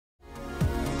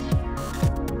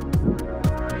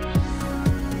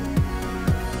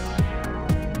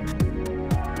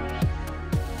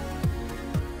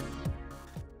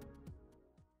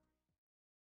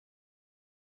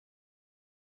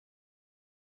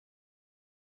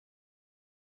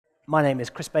My name is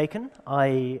Chris Bacon.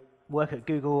 I work at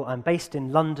Google. I'm based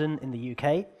in London in the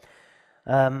UK.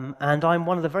 And I'm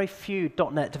one of the very few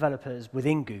 .NET developers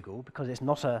within Google, because it's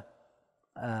not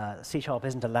C#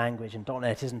 isn't a language, and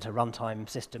 .NET isn't a runtime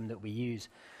system that we use,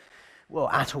 well,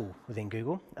 at all within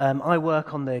Google. I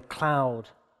work on the cloud,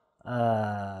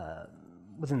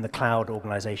 within the cloud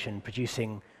organization,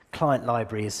 producing client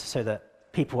libraries so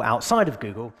that people outside of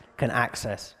Google can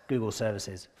access Google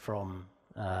services from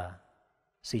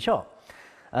C#.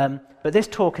 But this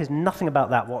talk is nothing about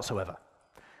that whatsoever.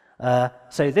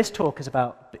 So this talk is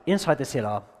about, inside the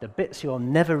CLR, the bits you'll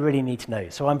never really need to know.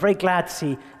 So I'm very glad to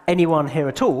see anyone here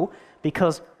at all,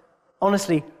 because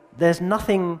honestly, there's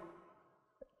nothing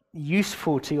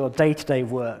useful to your day-to-day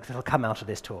work that will come out of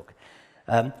this talk.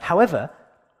 However,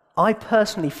 I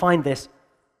personally find this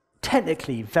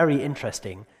technically very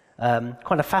interesting,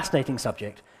 quite a fascinating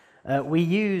subject. We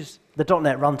use the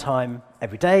 .NET runtime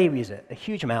every day. We use it a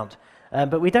huge amount.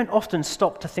 But we don't often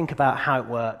stop to think about how it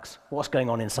works, what's going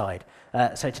on inside.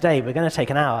 So today, we're going to take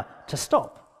an hour to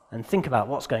stop and think about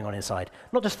what's going on inside.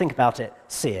 Not just think about it,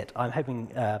 see it. I'm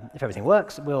hoping, if everything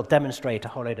works, we'll demonstrate a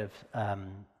whole load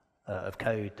of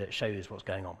code that shows what's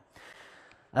going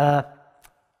on.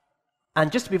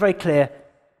 And just to be very clear,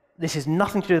 this is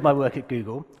nothing to do with my work at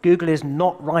Google. Google is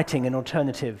not writing an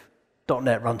alternative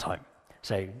 .NET runtime.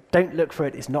 So don't look for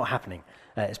it. It's not happening.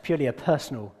 It's purely a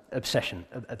personal obsession.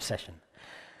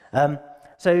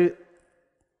 So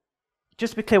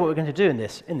just to be clear what we're going to do in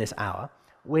this hour,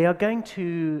 we are going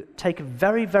to take a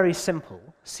very, very simple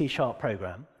C#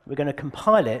 program. We're going to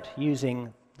compile it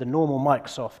using the normal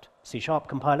Microsoft C#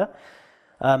 compiler.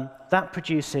 That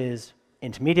produces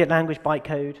intermediate language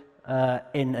bytecode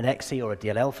in an exe or a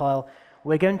DLL file.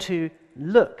 We're going to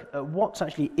look at what's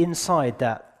actually inside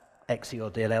that exe or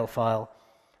DLL file,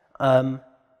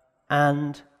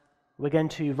 and we're going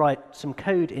to write some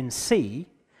code in C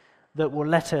that will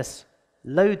let us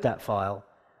load that file,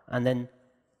 and then,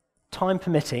 time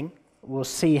permitting, we'll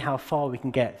see how far we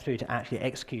can get through to actually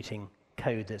executing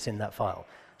code that's in that file.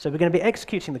 So we're going to be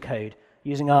executing the code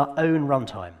using our own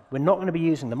runtime. We're not going to be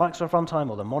using the Microsoft runtime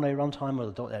or the Mono runtime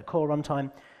or the .NET Core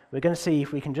runtime. We're going to see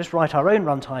if we can just write our own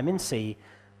runtime in C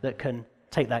that can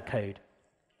take that code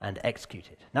and execute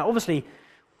it. Now, obviously,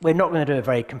 we're not going to do a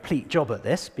very complete job at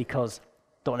this, because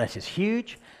 .NET is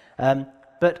huge,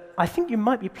 but I think you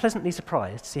might be pleasantly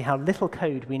surprised to see how little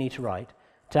code we need to write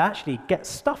to actually get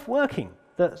stuff working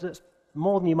that's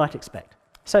more than you might expect.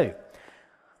 So,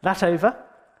 that over,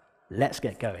 let's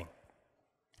get going.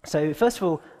 So first of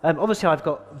all, obviously I've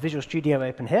got Visual Studio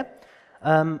open here.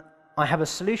 I have a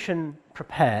solution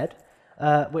prepared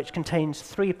which contains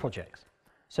 3 projects.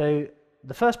 So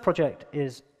the first project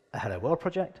is a Hello World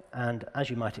project, and as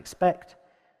you might expect,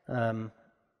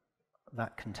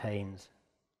 that contains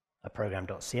a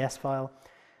program.cs file,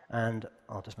 and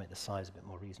I'll just make the size a bit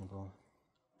more reasonable.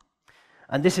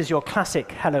 And this is your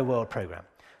classic Hello World program.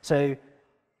 So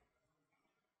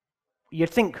you'd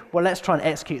think, well, let's try and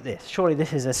execute this. Surely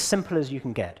this is as simple as you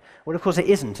can get. Well, of course it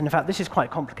isn't, and in fact this is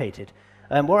quite complicated.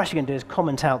 What we're actually going to do is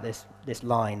comment out this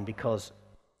line, because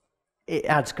it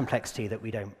adds complexity that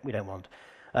we don't want.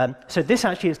 So this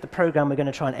actually is the program we're going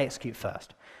to try and execute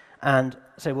first. And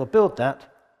so we'll build that.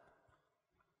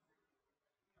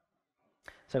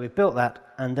 So we've built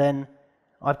that, and then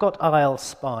I've got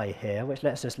ILSpy here, which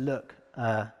lets us look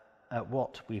at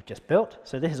what we've just built.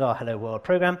 So this is our Hello World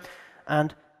program.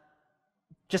 And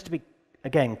just to be,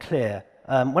 again, clear,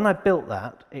 when I built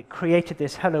that, it created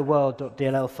this hello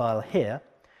world.dll file here.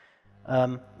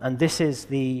 And this is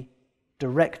the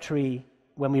directory,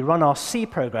 when we run our C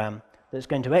program, that's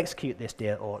going to execute this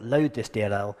or load this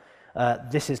DLL.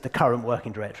 This is the current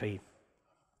working directory.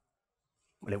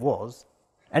 Well, it was,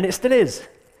 and it still is.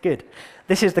 Good.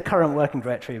 This is the current working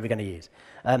directory we're going to use.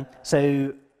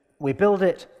 So we build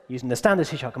it using the standard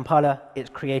C# compiler. It's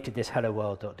created this hello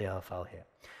world.dll file here.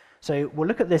 So we'll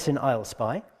look at this in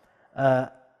ILSpy.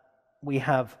 We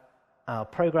have our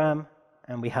program,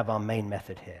 and we have our main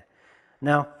method here.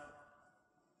 Now,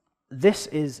 this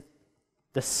is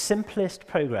the simplest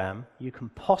program you can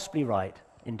possibly write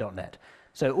in .NET.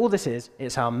 So all this is,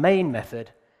 it's our main method.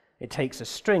 It takes a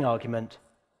string argument,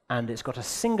 and it's got a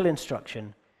single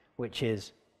instruction, which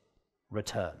is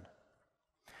return.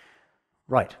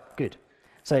 Right, good.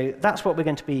 So that's what we're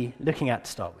going to be looking at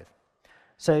to start with.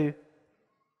 So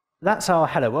that's our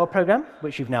Hello World program,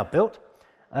 which you've now built.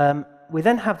 We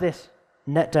then have this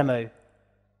netdemo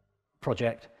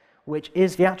project, which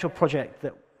is the actual project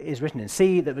that is written in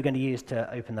C that we're going to use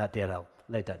to open that DLL,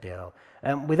 load that DLL.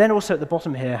 We then also at the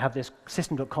bottom here have this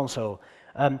system.console.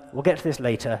 We'll get to this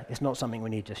later. It's not something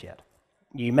we need just yet.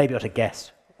 You may be able to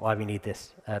guess why we need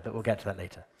this, but we'll get to that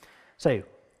later. So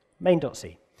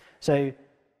main.c. So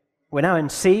we're now in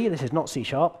C. This is not C#.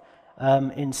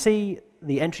 In C,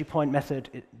 the entry point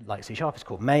method, like C#, is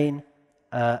called main.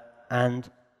 And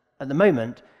at the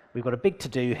moment, we've got a big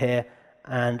to-do here.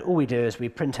 And all we do is we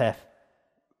print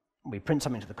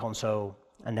something to the console,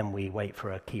 and then we wait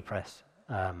for a key press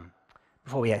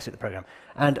before we exit the program.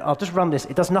 And I'll just run this.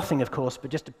 It does nothing, of course, but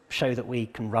just to show that we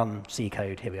can run C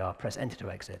code. Here we are. Press enter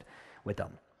to exit. We're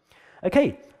done.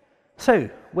 OK, so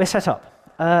we're set up.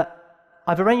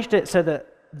 I've arranged it so that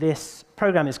this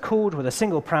program is called with a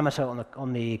single parameter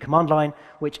on the command line,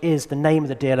 which is the name of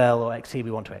the DLL or XE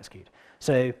we want to execute.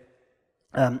 So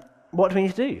what do we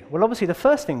need to do? Well, obviously, the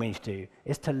first thing we need to do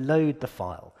is to load the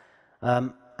file.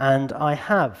 And I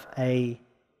have a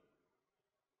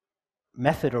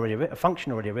method already, a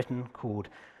function already written called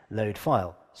load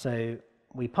file. So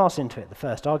we pass into it the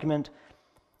first argument,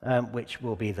 which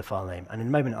will be the file name. And in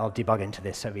a moment, I'll debug into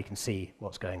this so we can see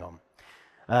what's going on.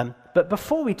 But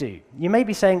before we do, you may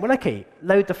be saying, well, OK,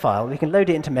 load the file. We can load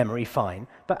it into memory, fine.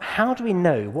 But how do we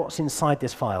know what's inside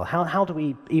this file? How do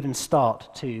we even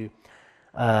start to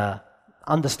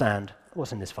understand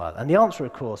what's in this file? And the answer,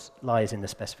 of course, lies in the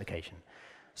specification.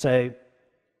 So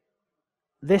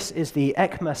this is the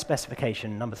ECMA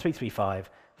specification number 335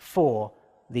 for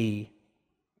the,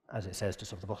 as it says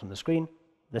just off the bottom of the screen,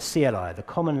 the CLI, the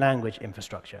Common Language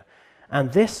Infrastructure.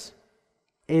 And this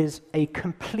is a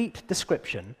complete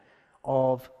description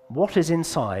of what is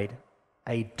inside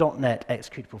a .NET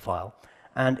executable file.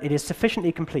 And it is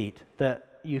sufficiently complete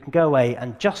that you can go away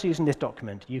and just using this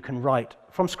document, you can write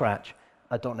from scratch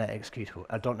a .NET executable,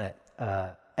 a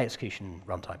 .NET execution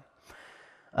runtime.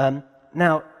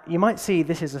 Now, you might see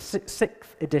this is a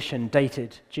 6th edition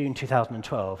dated June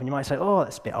 2012, and you might say, oh,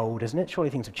 that's a bit old, isn't it? Surely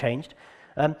things have changed.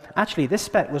 Actually, this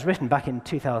spec was written back in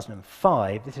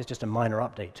 2005. This is just a minor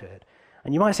update to it.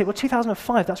 And you might say, well,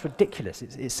 2005, that's ridiculous.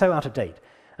 It's so out of date.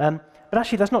 But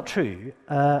actually, that's not true.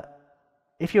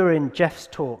 If you were in Jeff's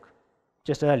talk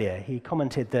just earlier, he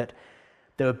commented that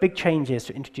there were big changes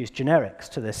to introduce generics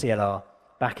to the CLR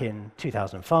back in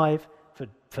 2005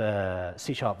 for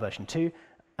C# version 2.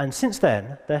 And since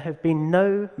then, there have been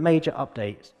no major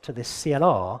updates to this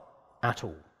CLR at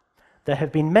all. There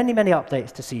have been many, many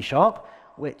updates to C#,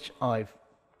 which I've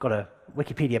got a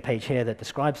Wikipedia page here that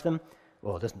describes them,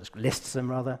 or doesn't lists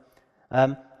them, rather.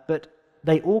 But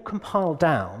they all compile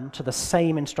down to the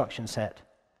same instruction set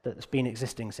that's been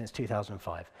existing since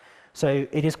 2005. So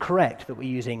it is correct that we're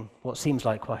using what seems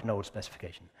like quite an old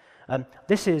specification.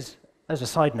 This is, as a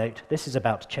side note, this is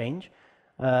about to change.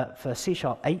 For C#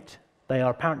 8, they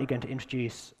are apparently going to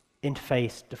introduce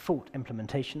interface default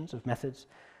implementations of methods.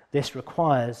 This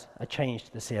requires a change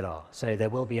to the CLR. So there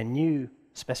will be a new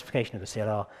specification of the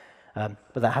CLR,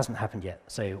 but that hasn't happened yet.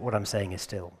 So what I'm saying is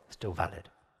still valid.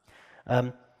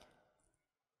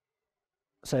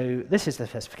 So this is the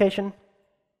specification.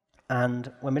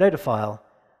 And when we load a file,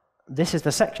 this is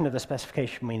the section of the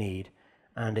specification we need.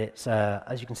 And it's,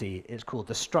 as you can see, it's called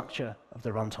the structure of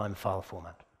the runtime file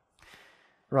format.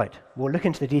 Right, we'll look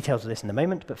into the details of this in a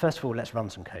moment, but first of all, let's run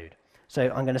some code. So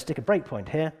I'm going to stick a breakpoint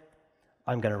here.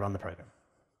 I'm going to run the program.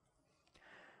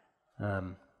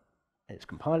 It's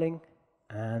compiling,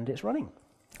 and it's running.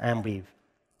 And we've...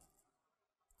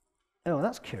 Oh,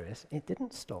 that's curious. It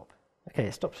didn't stop. OK,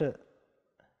 it stops at...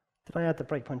 Did I add the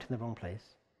breakpoint in the wrong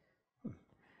place?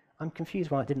 I'm confused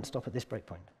why it didn't stop at this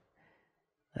breakpoint.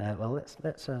 Well, let's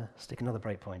stick another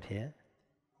breakpoint here.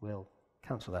 We'll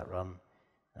cancel that run,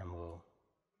 and we'll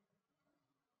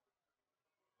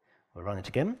run it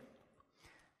again.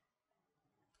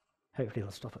 Hopefully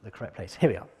it'll stop at the correct place. Here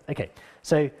we are. OK,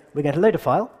 so we're going to load a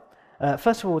file.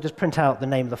 First of all, we'll just print out the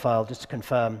name of the file just to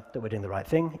confirm that we're doing the right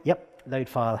thing. Yep, load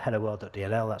file hello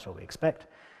world.dll, that's what we expect.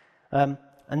 And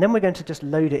then we're going to just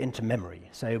load it into memory.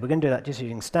 So we're going to do that just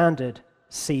using standard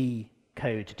C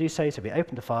code to do so. So we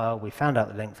opened the file, we found out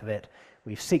the length of it,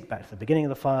 we seek back to the beginning of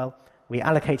the file, we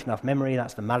allocate enough memory,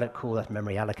 that's the malloc call, that's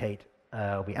memory allocate.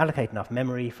 We allocate enough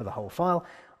memory for the whole file.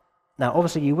 Now,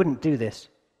 obviously, you wouldn't do this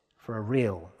for a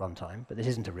real runtime, but this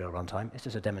isn't a real runtime, it's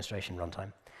just a demonstration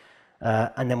runtime.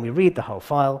 And then we read the whole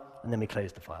file, and then we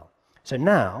close the file. So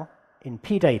now, in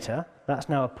pdata, that's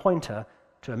now a pointer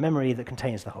to a memory that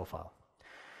contains the whole file.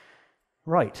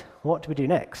 Right, what do we do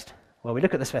next? Well, we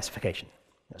look at the specification.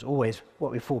 That's always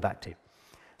what we fall back to.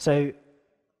 So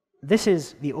this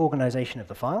is the organization of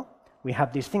the file. We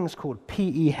have these things called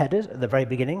PE headers at the very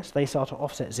beginning, so they start at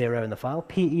offset 0 in the file.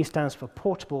 PE stands for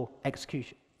portable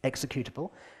executable,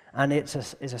 and it's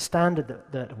a standard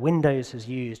that Windows has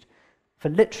used for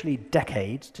literally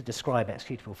decades to describe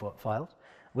executable files.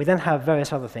 We then have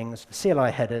various other things, the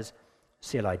CLI headers,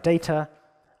 CLI data,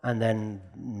 and then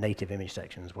native image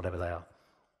sections, whatever they are.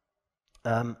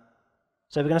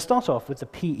 So we're going to start off with the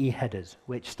PE headers,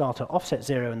 which start at offset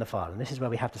 0 in the file. And this is where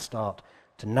we have to start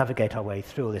to navigate our way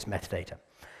through all this metadata.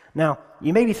 Now,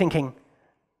 you may be thinking,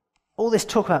 all this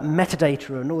talk about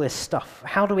metadata and all this stuff,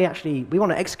 how do we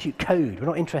want to execute code. We're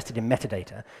not interested in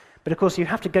metadata. But of course, you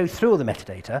have to go through all the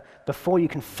metadata before you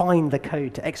can find the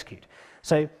code to execute.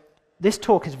 So this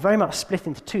talk is very much split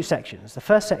into two sections. The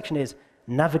first section is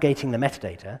navigating the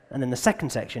metadata, and then the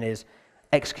second section is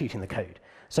executing the code.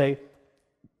 So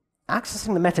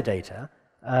accessing the metadata,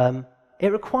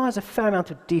 it requires a fair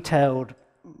amount of detailed,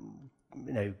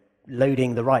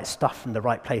 loading the right stuff from the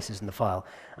right places in the file.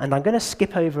 And I'm going to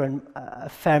skip over a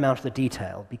fair amount of the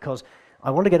detail because I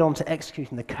want to get on to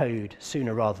executing the code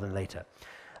sooner rather than later.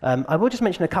 I will just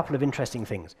mention a couple of interesting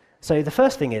things. So the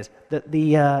first thing is that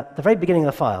the very beginning of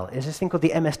the file is this thing called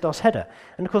the MS-DOS header.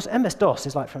 And of course, MS-DOS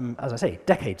is like from, as I say,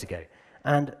 decades ago.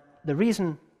 And the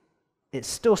reason it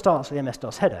still starts with the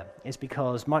MS-DOS header is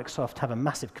because Microsoft have a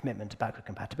massive commitment to backward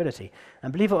compatibility.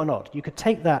 And believe it or not, you could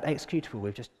take that executable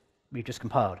we've just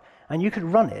compiled, and you could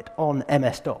run it on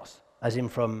MS-DOS, as in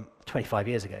from 25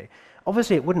 years ago.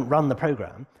 Obviously, it wouldn't run the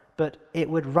program, but it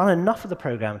would run enough of the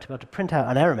program to be able to print out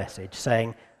an error message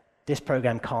saying, this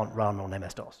program can't run on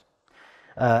MS-DOS.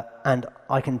 And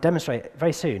I can demonstrate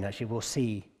very soon, actually, we'll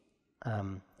see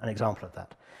an example of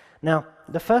that. Now,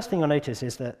 the first thing you'll notice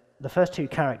is that the first two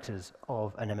characters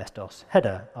of an MS-DOS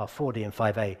header are 4D and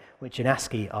 5A, which in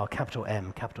ASCII are capital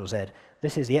M, capital Z.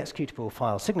 This is the executable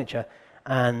file signature,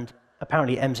 and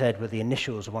apparently MZ were the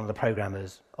initials of one of the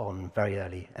programmers on very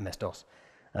early MS-DOS.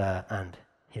 And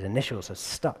his initials are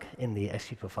stuck in the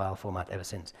executable file format ever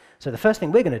since. So the first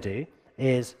thing we're going to do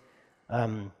is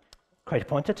create a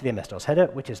pointer to the MS-DOS header,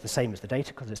 which is the same as the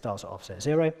data because it starts at offset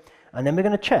 0. And then we're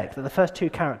going to check that the first two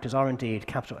characters are indeed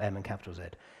capital M and capital Z.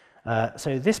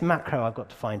 So this macro I've got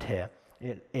to find here,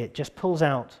 it just pulls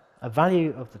out a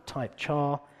value of the type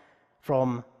char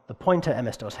from the pointer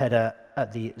MS-DOS header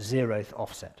at the 0th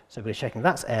offset. So we're checking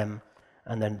that's M,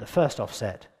 and then the first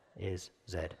offset is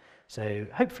Z. So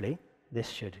hopefully this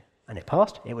should, and it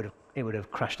passed, it would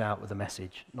have crashed out with a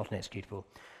message, not an executable.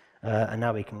 And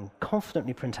now we can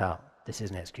confidently print out this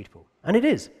is an executable. And it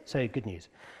is, so good news.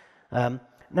 Now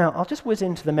I'll just whiz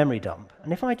into the memory dump,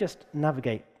 and if I just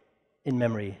navigate in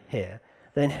memory here,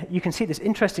 then you can see this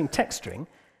interesting text string.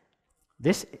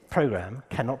 This program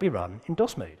cannot be run in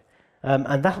DOS mode.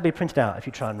 And that'll be printed out if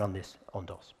you try and run this on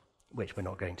DOS, which we're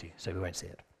not going to, so we won't see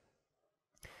it.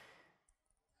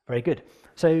 Very good.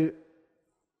 So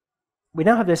we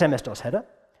now have this MS-DOS header,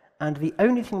 and the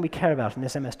only thing we care about in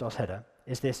this MS-DOS header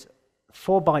is this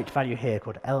 4-byte value here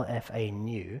called LFA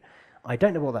new. I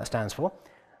don't know what that stands for,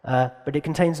 but it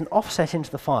contains an offset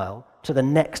into the file to the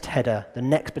next header, the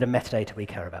next bit of metadata we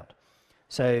care about.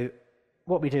 So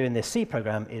what we do in this C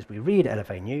program is we read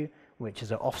LFA new, which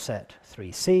is an offset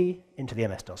 3C into the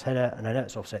MS-DOS header, and I know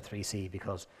it's offset 3C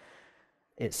because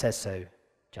it says so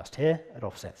just here at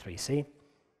offset 3C.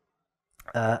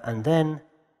 And then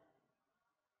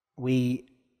we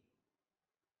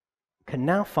can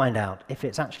now find out if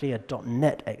it's actually a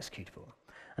 .NET executable.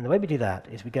 And the way we do that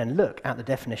is we go and look at the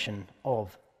definition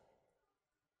of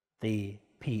the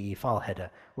PE file header,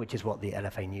 which is what the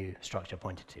LFA new structure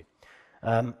pointed to.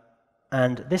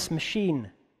 And this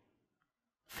machine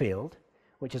field,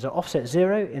 which is an offset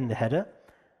 0 in the header,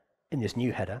 in this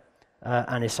new header,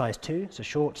 and is size 2, so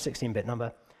short, 16-bit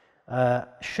number,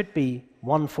 should be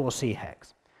 14C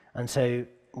hex. And so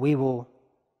we will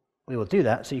do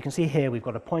that. So you can see here we've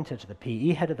got a pointer to the PE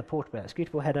header, the portable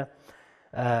executable header.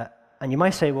 And you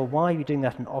might say, well, why are you doing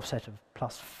that an offset of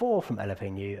 +4 from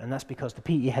LFA new? And that's because the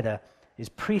PE header is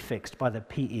prefixed by the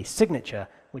PE signature,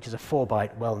 which is a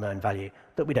 4-byte well-known value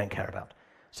that we don't care about.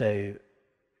 So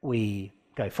we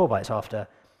go 4 bytes after,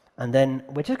 and then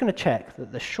we're just going to check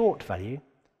that the short value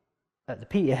at the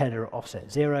PE header at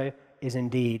offset 0 is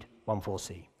indeed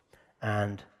 14C.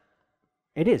 And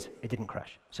it is. It didn't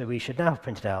crash. So we should now have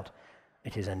printed out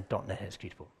it is a .NET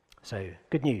executable. So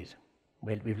good news.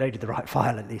 We've loaded the right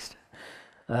file at least.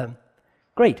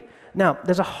 Great. Now,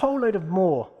 there's a whole load of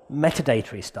more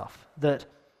metadata-y stuff that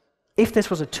if this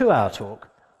was a 2-hour talk,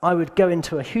 I would go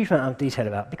into a huge amount of detail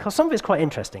about, because some of it's quite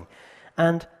interesting.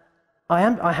 And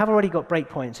I have already got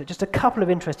breakpoints at just a couple of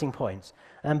interesting points.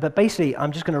 But basically,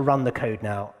 I'm just going to run the code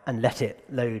now and let it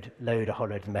load a whole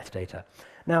load of metadata.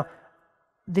 Now,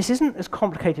 this isn't as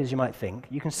complicated as you might think.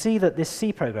 You can see that this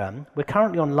C program, we're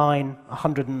currently on line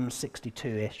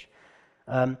 162-ish.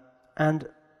 And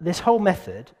this whole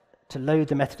method to load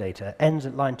the metadata ends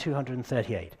at line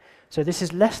 238. So this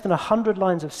is less than 100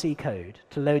 lines of C code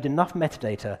to load enough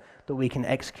metadata that we can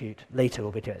execute later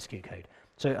or video execute code.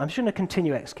 So I'm just going to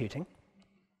continue executing.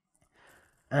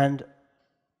 And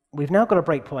we've now got a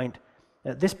breakpoint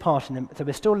at this part, so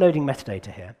we're still loading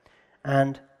metadata here.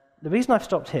 And the reason I've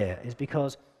stopped here is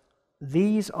because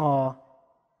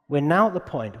we're now at the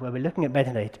point where we're looking at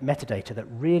metadata that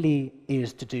really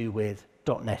is to do with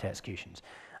 .NET executions.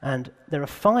 And there are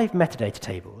 5 metadata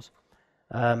tables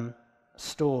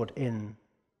stored in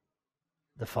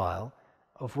the file,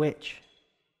 of which,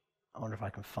 I wonder if I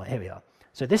can find, here we are.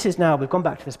 So this is now, we've gone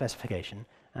back to the specification,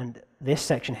 and this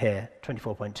section here,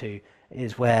 24.2,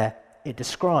 is where it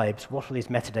describes what all these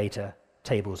metadata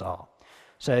tables are.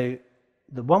 So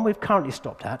the one we've currently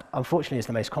stopped at, unfortunately, is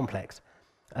the most complex,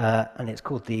 and it's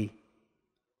called the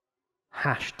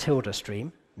hash tilde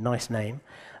stream. Nice name.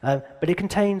 But it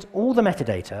contains all the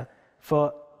metadata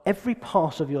for every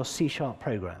part of your C#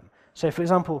 program. So for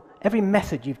example, every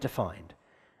method you've defined,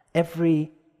 every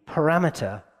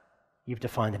parameter you've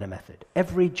defined in a method,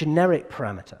 every generic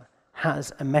parameter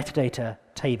has a metadata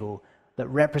table that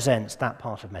represents that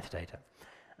part of metadata.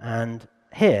 And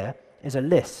here is a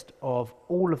list of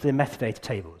all of the metadata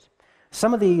tables.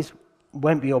 Some of these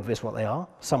won't be obvious what they are,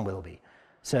 some will be.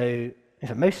 So in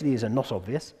fact, most of these are not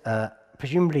obvious.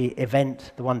 Presumably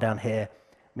event, the one down here,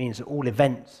 means that all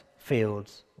events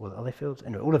fields, well, are they fields?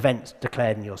 Anyway, all events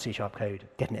declared in your C# code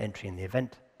get an entry in the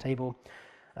event table.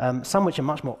 Some which are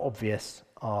much more obvious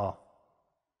are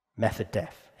method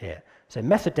def here. So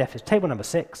method def is table number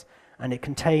 6, and it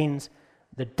contains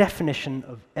the definition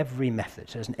of every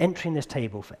method. So there's an entry in this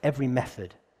table for every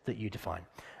method that you define.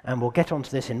 And we'll get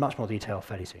onto this in much more detail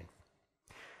fairly soon.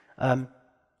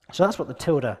 So that's what the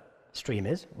tilde stream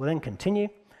is. We'll then continue.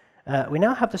 We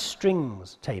now have the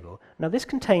strings table. Now this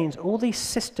contains all these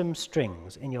system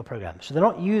strings in your program. So they're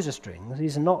not user strings.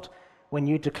 These are not when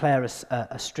you declare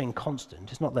a string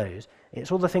constant. It's not those.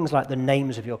 It's all the things like the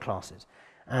names of your classes.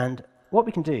 And what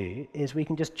we can do is we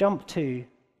can just jump to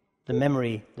the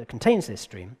memory that contains this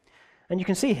stream. And you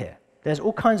can see here, there's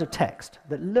all kinds of text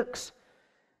that looks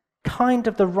kind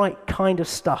of the right kind of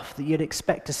stuff that you'd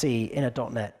expect to see in a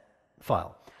 .NET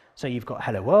file. So you've got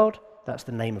hello world. That's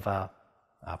the name of our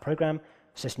program,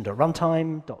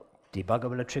 system.runtime,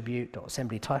 .debuggable attribute,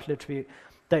 .assembly title attribute.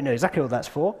 Don't know exactly what that's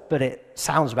for, but it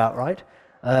sounds about right.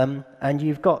 And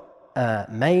you've got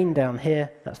main down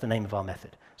here, that's the name of our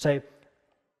method. So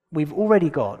we've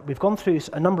gone through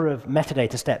a number of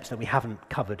metadata steps that we haven't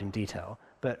covered in detail,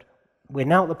 but we're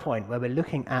now at the point where we're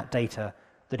looking at data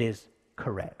that is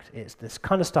correct. It's this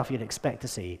kind of stuff you'd expect to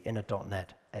see in a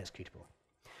 .NET executable.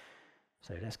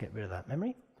 So let's get rid of that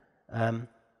memory.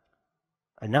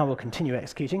 And now we'll continue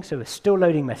executing. So we're still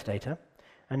loading metadata.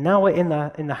 And now we're in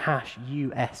the hash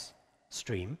US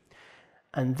stream.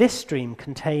 And this stream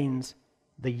contains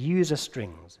the user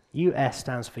strings. US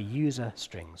stands for user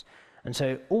strings. And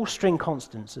so all string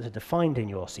constants that are defined in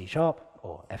your C#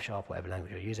 or F#, whatever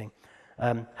language you're using,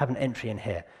 have an entry in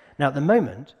here. Now at the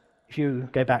moment, if you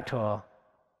go back to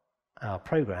our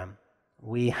program,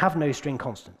 we have no string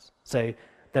constants. So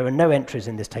there are no entries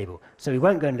in this table, so we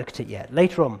won't go and look at it yet.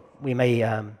 Later on, we may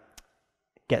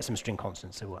get some string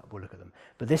constants, so we'll look at them.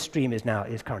 But this stream is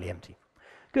currently empty.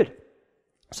 Good.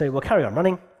 So we'll carry on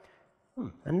running.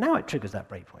 And now it triggers that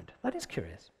breakpoint. That is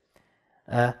curious.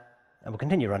 And we'll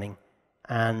continue running,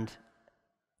 and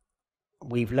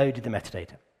we've loaded the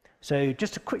metadata. So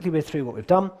just to quickly whiz through what we've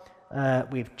done,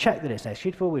 we've checked that it's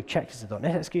executable, we've checked it's a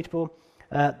 .NET executable.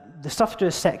 The stuff to do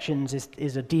with sections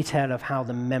is a detail of how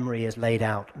the memory is laid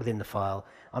out within the file.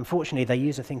 Unfortunately, they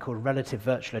use a thing called relative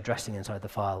virtual addressing inside the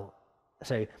file.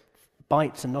 So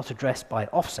bytes are not addressed by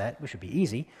offset, which would be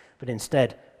easy, but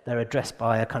instead they're addressed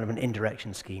by a kind of an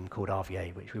indirection scheme called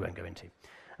RVA, which we won't go into.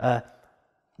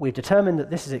 We've determined that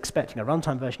this is expecting a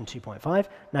runtime version 2.5.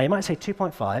 Now, you might say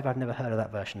 2.5. I've never heard of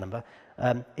that version number.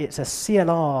 It's a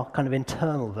CLR kind of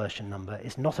internal version number.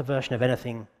 It's not a version of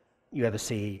anything you ever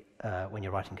see when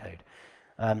you're writing code.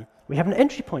 We have an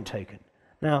entry point token.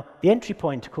 Now, the entry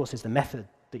point, of course, is the method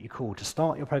that you call to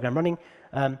start your program running.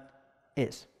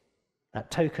 It's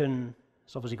that token.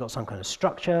 It's obviously got some kind of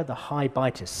structure. The high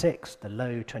byte is 6. The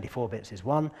low 24 bits is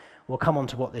 1. We'll come on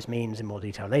to what this means in more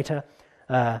detail later.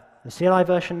 The CLI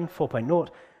version,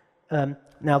 4.0.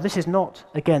 Now, this is not,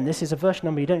 again, this is a version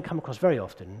number you don't come across very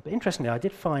often. But interestingly, I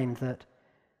did find that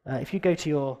if you go to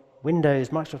your Windows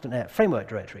Microsoft.NET framework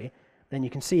directory, then you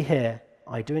can see here,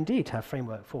 I do indeed have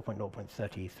framework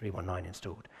 4.0.3319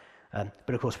 installed.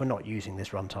 But of course, we're not using this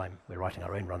runtime. We're writing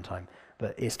our own runtime.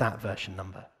 But it's that version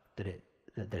number that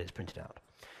it's printed out.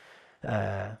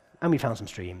 And we found some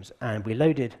streams, and we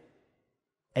loaded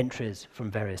entries from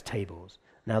various tables.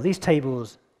 Now these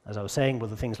tables, as I was saying, were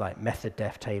the things like method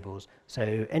def tables.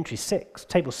 So entry 6,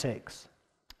 table 6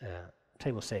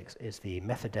 is the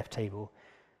method def table,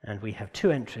 and we have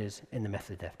 2 entries in the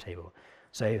method def table.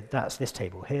 So that's this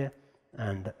table here,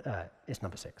 and it's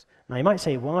number 6. Now you might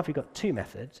say, why have we got 2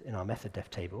 methods in our method def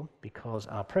table? Because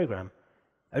our program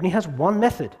only has 1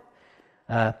 method.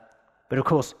 But of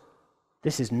course,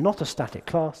 this is not a static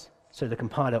class, so the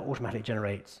compiler automatically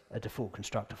generates a default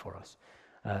constructor for us.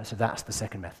 So that's the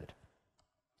second method.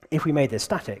 If we made this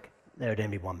static, there would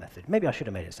only be 1 method. Maybe I should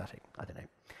have made it static, I don't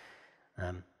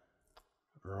know.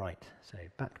 Right, so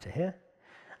back to here.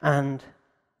 And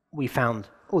we found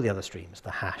all the other streams,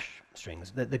 the hash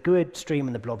strings. The GUID stream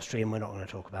and the blob stream we're not going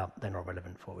to talk about. They're not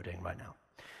relevant for what we're doing right now.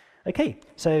 Okay,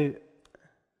 so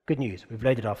good news. We've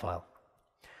loaded our file.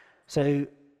 So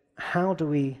how do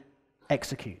we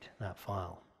execute that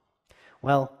file?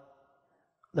 Well,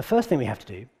 the first thing we have to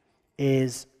do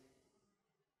is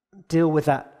deal with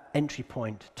that entry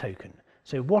point token.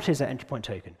 So what is that entry point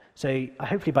token? So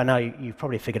hopefully by now you've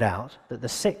probably figured out that the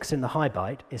 6 in the high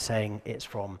byte is saying it's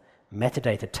from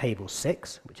metadata table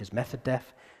 6, which is method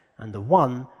def, and the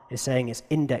 1 is saying it's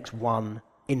index 1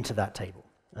 into that table.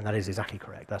 And that is exactly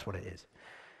correct. That's what it is.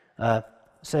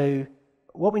 So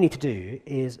what we need to do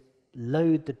is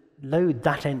load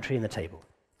that entry in the table.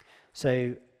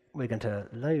 So we're going to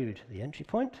load the entry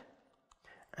point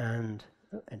and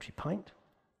entry point,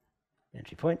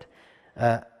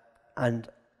 and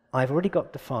I've already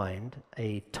got defined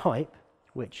a type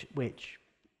which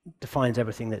defines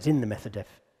everything that's in the method def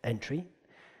entry,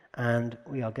 and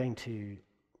we are going to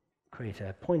create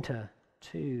a pointer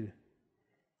to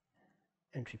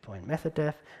entry point method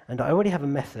def, and I already have a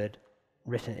method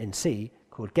written in C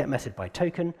called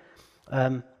getMethodByToken,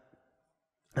 and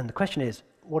the question is,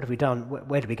 what have we done?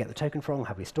 Where did we get the token from?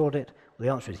 Have we stored it? Well,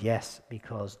 the answer is yes,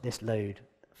 because this load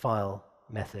file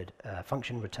method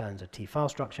function returns a T file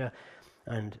structure,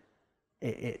 and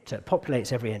it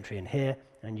populates every entry in here,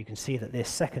 and you can see that this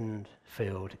second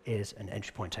field is an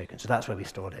entry point token. So that's where we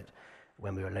stored it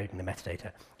when we were loading the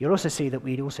metadata. You'll also see that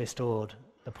we'd also stored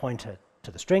the pointer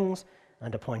to the strings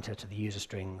and a pointer to the user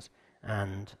strings,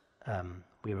 and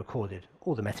we recorded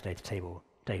all the metadata table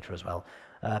data as well.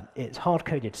 It's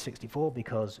hard-coded to 64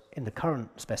 because in the current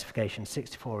specification,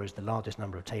 64 is the largest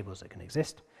number of tables that can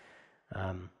exist,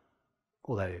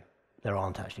 although there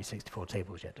aren't actually 64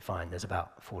 tables yet defined. There's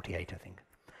about 48, I think.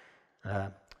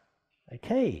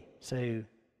 Okay, so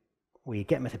we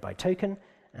get method by token,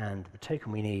 and the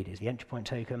token we need is the entry point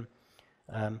token.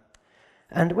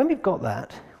 And when we've got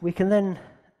that, we can then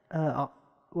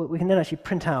actually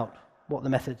print out what the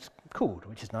method's called,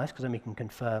 which is nice because then we can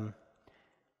confirm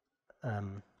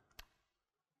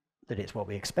that it's what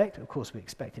we expect. Of course, we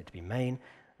expect it to be main.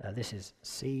 This is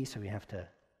C, so we have to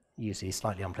use these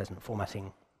slightly unpleasant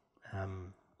formatting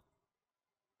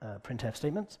printf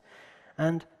statements.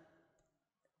 And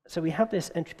so we have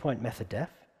this entry point method def,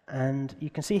 and you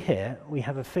can see here we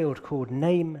have a field called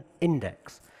name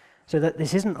index. So that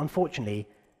this isn't, unfortunately,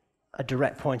 a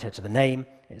direct pointer to the name.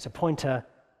 It's a pointer,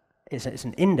 it's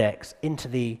an index into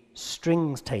the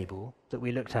strings table that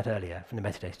we looked at earlier from the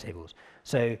metadata tables.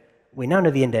 So we now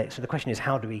know the index, so the question is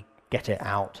how do we get it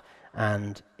out?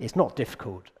 And it's not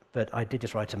difficult, but I did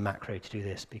just write a macro to do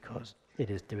this because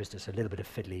there is just a little bit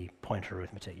of fiddly pointer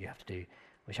arithmetic you have to do,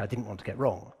 which I didn't want to get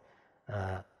wrong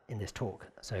in this talk.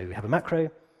 So we have a macro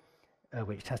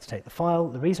which has to take the file.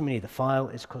 The reason we need the file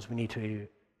is because we need to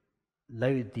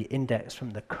load the index from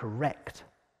the correct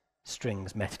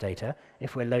strings metadata.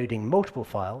 If we're loading multiple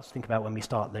files, think about when we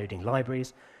start loading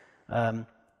libraries,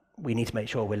 we need to make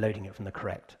sure we're loading it from the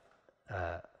correct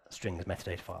strings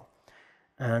metadata file.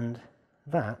 And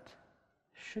that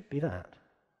should be that.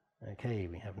 Okay,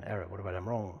 we have an error. What have I done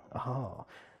wrong? Aha.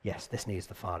 Yes, this needs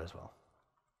the file as well.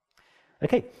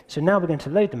 Okay, so now we're going to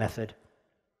load the method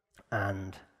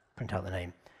and print out the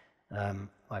name.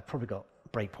 I've probably got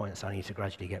breakpoints I need to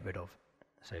gradually get rid of,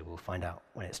 so we'll find out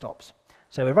when it stops.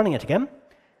 So we're running it again,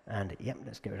 and yep,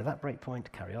 let's get rid of that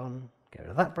breakpoint, carry on, get rid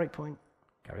of that breakpoint,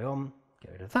 carry on,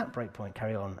 get rid of that breakpoint,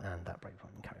 carry on, and that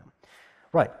breakpoint, and carry on.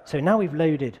 Right, so now we've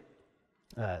loaded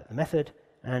the method,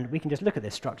 and we can just look at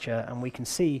this structure, and we can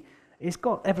see it's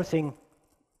got everything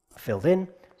filled in.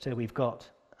 So we've got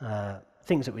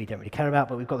things that we don't really care about,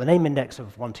 but we've got the name index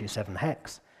of 127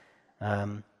 hex,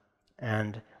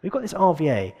 and we've got this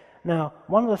RVA. Now,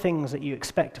 one of the things that you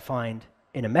expect to find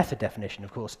in a method definition,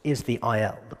 of course, is the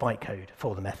IL, the bytecode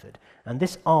for the method. And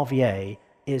this RVA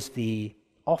is the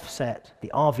offset, the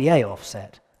RVA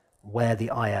offset, where the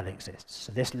IL exists.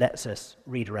 So this lets us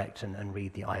redirect and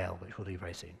read the IL, which we'll do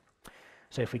very soon.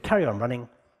 So if we carry on running,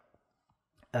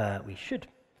 we should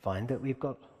find that we've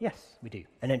got, yes, we do,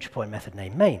 an entry point method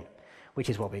named main, which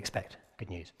is what we expect. Good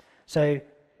news. So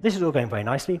this is all going very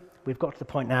nicely. We've got to the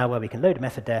point now where we can load a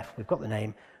method def, we've got the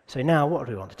name. So now what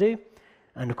do we want to do?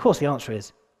 And of course the answer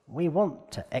is we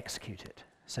want to execute it.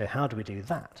 So how do we do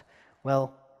that?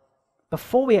 Well,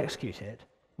 before we execute it,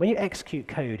 when you execute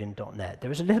code in .NET,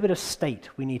 there is a little bit of state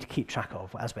we need to keep track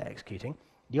of as we're executing.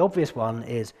 The obvious one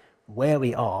is where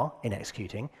we are in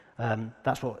executing.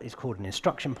 That's what is called an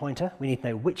instruction pointer. We need to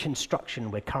know which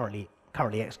instruction we're currently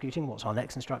executing, what's our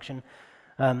next instruction.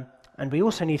 And we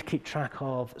also need to keep track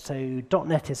of, so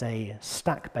 .NET is a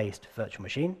stack-based virtual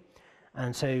machine,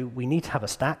 and so we need to have a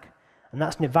stack, and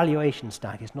that's an evaluation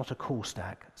stack, it's not a call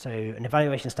stack. So an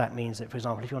evaluation stack means that, for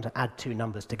example, if you want to add two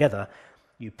numbers together,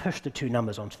 you push the two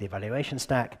numbers onto the evaluation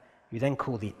stack, you then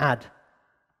call the add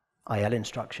IL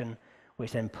instruction,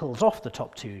 which then pulls off the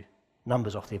top two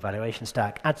numbers off the evaluation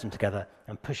stack, adds them together,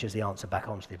 and pushes the answer back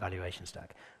onto the evaluation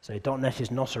stack. So .NET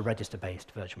is not a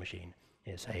register-based virtual machine,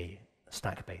 it's a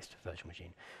stack-based virtual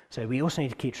machine. So we also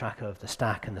need to keep track of the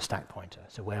stack and the stack pointer,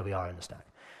 so where we are in the stack.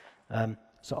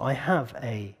 So I have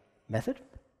a method,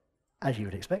 as you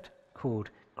would expect, called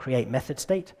create method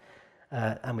state,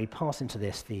 and we pass into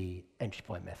this the entry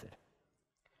point method.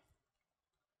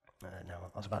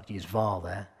 Now, I was about to use var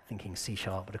there, thinking C#,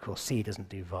 but of course C doesn't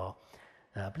do var.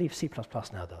 I believe C++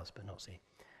 now does, but not C.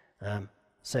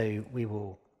 So we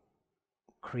will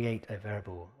create a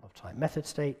variable of type method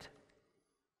state,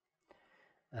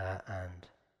 and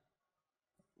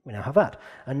we now have that.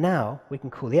 And now we can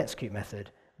call the execute method,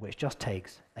 which just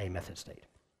takes a method state.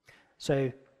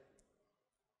 So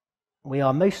we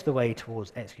are most of the way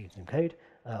towards executing some code.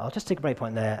 I'll just take a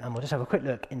breakpoint there, and we'll just have a quick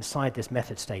look inside this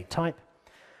method state type.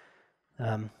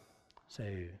 So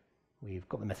we've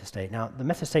got the method state. Now, the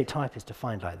method state type is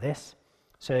defined like this.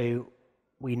 So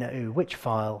we know which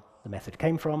file the method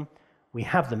came from. We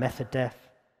have the method def,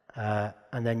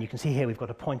 and then you can see here we've got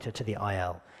a pointer to the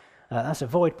IL. That's a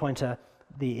void pointer.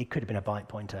 It could have been a byte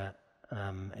pointer.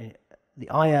 The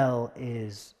IL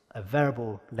is a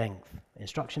variable length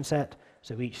instruction set,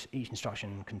 so each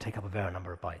instruction can take up a varying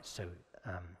number of bytes. So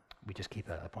we just keep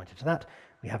a pointer to that.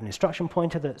 We have an instruction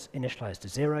pointer that's initialized to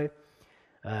 0.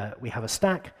 We have a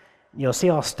stack. You'll see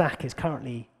our stack is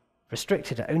currently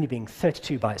restricted to only being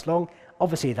 32 bytes long.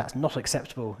 Obviously, that's not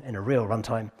acceptable in a real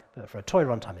runtime, but for a toy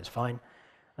runtime, it's fine.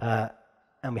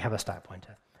 And we have a stack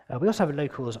pointer. We also have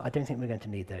locals. I don't think we're going to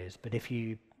need those, but if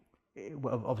you,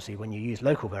 obviously, when you use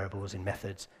local variables in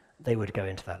methods, they would go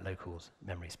into that locals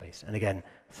memory space. And again,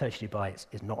 32 bytes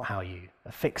is not how you,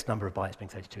 a fixed number of bytes being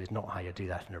 32 is not how you do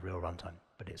that in a real runtime,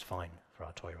 but it's fine for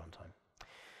our toy runtime.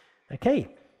 Okay,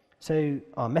 so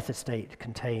our method state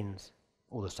contains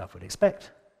all the stuff we'd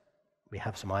expect. We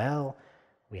have some IL,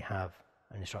 we have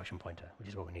an instruction pointer, which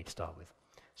is what we need to start with.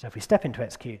 So if we step into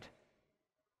execute,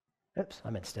 oops, I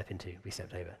meant to step into, we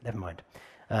stepped over, never mind.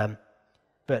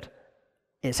 But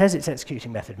it says it's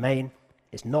executing method main.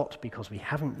 It's not, because we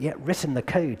haven't yet written the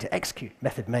code to execute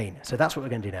method main. So that's what we're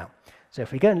going to do now. So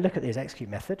if we go and look at this execute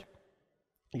method,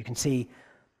 you can see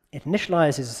it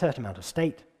initializes a certain amount of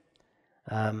state.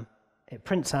 It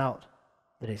prints out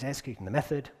that it's executing the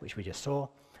method, which we just saw.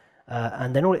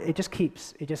 And then it just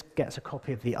gets a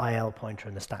copy of the IL pointer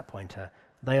and the stack pointer.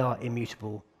 They are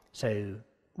immutable, so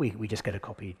we just get a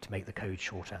copy to make the code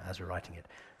shorter as we're writing it.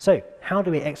 So how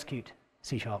do we execute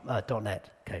 .NET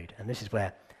code? And this is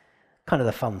where kind of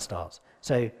the fun starts.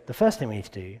 So the first thing we need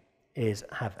to do is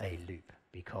have a loop,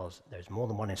 because there's more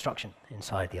than one instruction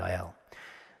inside the IL.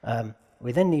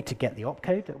 We then need to get the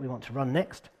opcode that we want to run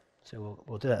next. So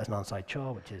we'll do that as an unsigned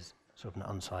char, which is sort of an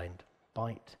unsigned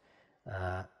byte.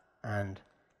 And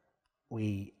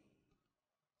we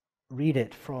read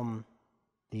it from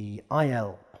the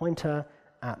IL pointer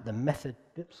at the method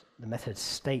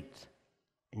state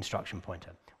instruction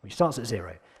pointer, which starts at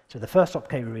 0. So the first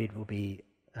opcode we read will be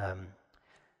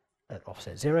at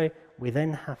offset 0. We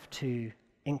then have to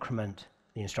increment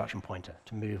the instruction pointer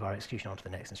to move our execution on to the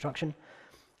next instruction.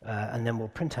 And then we'll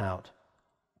print out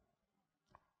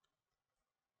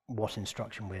what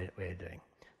instruction we're doing.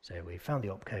 So we found the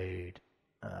opcode,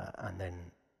 and then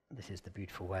this is the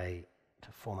beautiful way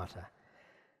to format a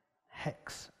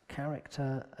hex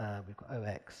character. We've got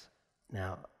OX.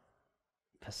 Now,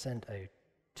 %02x.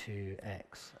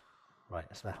 Right,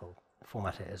 so that'll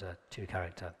format it as a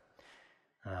 2-character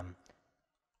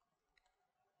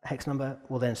hex number.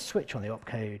 We'll then switch on the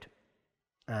opcode,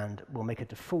 and we'll make a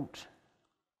default.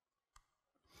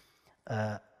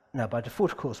 Now, by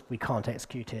default, of course, we can't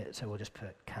execute it, so we'll just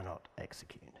put cannot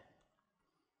execute.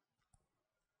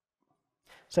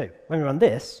 So when we run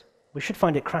this, we should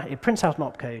find it prints out an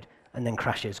opcode and then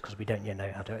crashes because we don't yet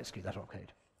know how to execute that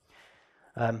opcode.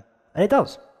 And it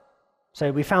does.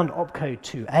 So we found opcode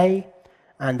 2a,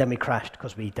 and then we crashed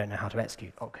because we don't know how to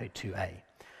execute opcode 2a.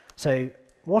 So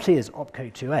what is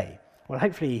opcode 2a? Well,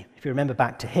 hopefully, if you remember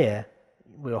back to here,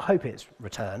 we'll hope it's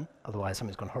return, otherwise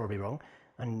something's gone horribly wrong.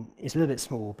 And it's a little bit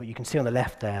small, but you can see on the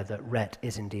left there that ret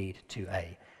is indeed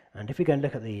 2a. And if we go and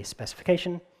look at the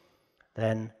specification,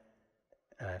 then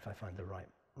if I find the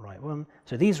right one,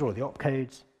 so these are all the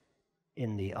opcodes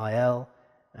in the IL,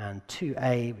 and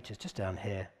 2a, which is just down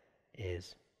here,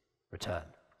 is return.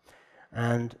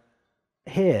 And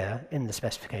here in the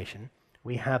specification,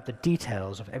 we have the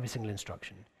details of every single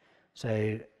instruction.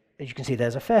 So as you can see,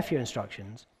 there's a fair few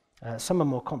instructions. Some are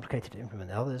more complicated to implement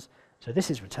than others. So this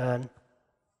is return,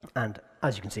 and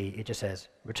as you can see, it just says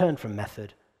return from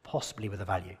method, possibly with a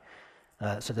value.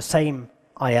 So the same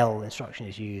IL instruction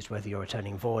is used whether you're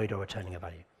returning void or returning a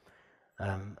value.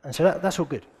 And so that's all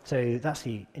good. So that's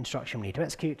the instruction we need to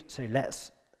execute. So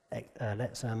let's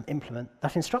implement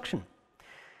that instruction.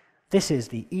 This is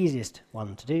the easiest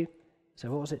one to do.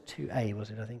 So what was it? 2a was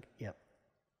it, I think? Yep.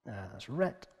 That's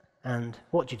ret. And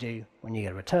what do you do when you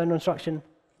get a return instruction?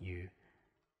 You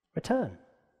return.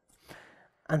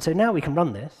 And so now we can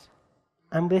run this,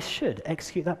 and this should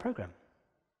execute that program.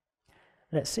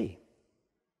 Let's see.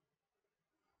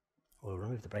 We'll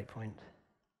remove the breakpoint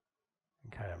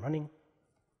and carry on running.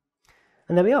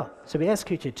 And there we are. So we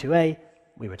executed 2a,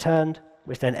 we returned,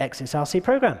 which then exits our C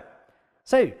program.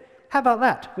 So how about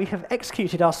that? We have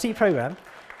executed our C program,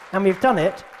 and we've done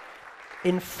it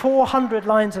in 400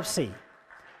 lines of C,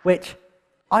 which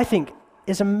I think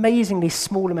is an amazingly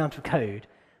small amount of code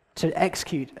to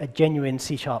execute a genuine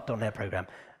C#.NET program.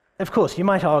 Of course, you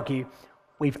might argue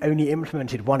we've only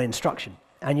implemented one instruction,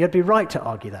 and you'd be right to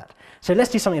argue that. So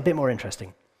let's do something a bit more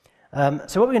interesting.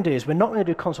 So what we're going to do is we're not going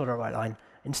to do console.writeLine.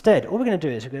 Instead, all we're going to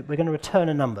do is we're going to return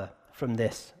a number from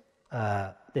this,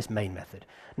 this main method.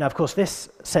 Now, of course, this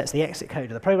sets the exit code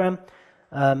of the program,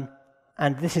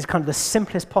 and this is kind of the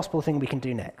simplest possible thing we can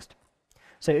do next.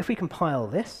 So if we compile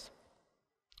this,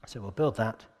 so we'll build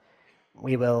that,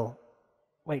 we will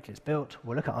wait till it's built,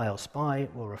 we'll look at ILSpy,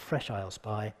 we'll refresh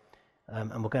ILSpy,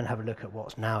 and we'll go and have a look at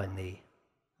what's now in the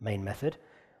main method.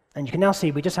 And you can now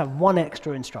see we just have one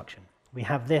extra instruction. We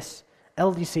have this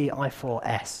LDC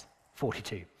I4S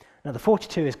 42. Now the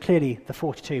 42 is clearly the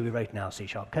 42 we wrote in our C#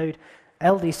 code.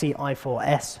 LDC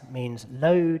I4S means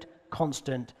load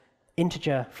constant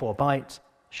integer 4 bytes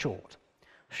short.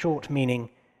 Short meaning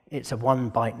it's a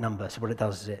 1 byte number, so what it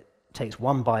does is it takes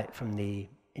 1 byte from the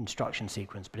instruction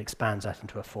sequence but expands that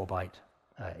into a 4 byte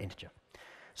integer.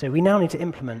 So we now need to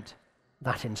implement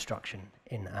that instruction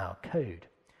in our code,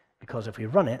 because if we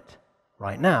run it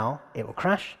right now, it will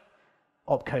crash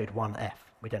opcode 1f.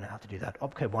 We don't know how to do that.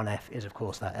 Opcode 1f is, of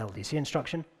course, that LDC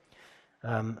instruction.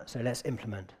 So let's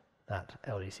implement that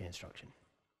LDC instruction.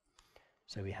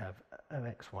 So we have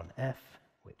ox1f,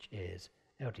 which is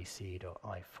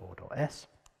ldc.i4.s.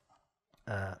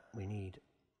 We need,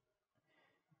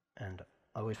 and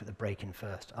I always put the break in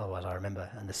first, otherwise I remember,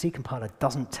 and the C compiler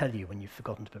doesn't tell you when you've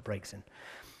forgotten to put breaks in.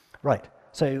 Right,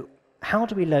 so how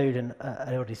do we load an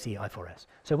LDC I4S?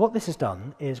 So what this has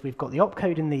done is we've got the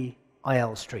opcode in the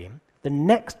IL stream. The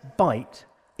next byte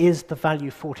is the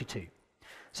value 42.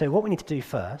 So what we need to do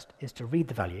first is to read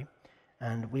the value,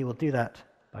 and we will do that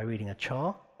by reading a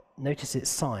char. Notice it's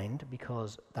signed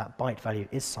because that byte value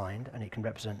is signed, and it can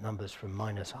represent numbers from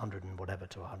 -100 and whatever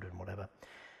to 100 and whatever.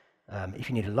 If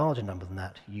you need a larger number than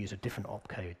that, use a different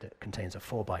opcode that contains a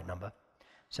 4 byte number.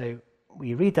 So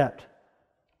we read that.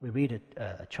 We read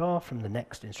a char from the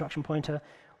next instruction pointer.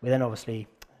 We then obviously,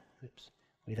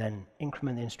 we then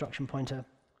increment the instruction pointer.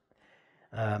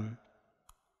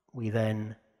 We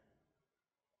then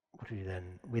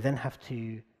have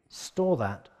to store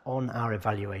that on our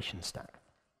evaluation stack.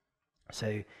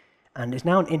 So, and it's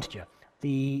now an integer.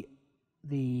 The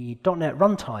 .NET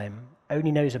runtime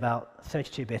only knows about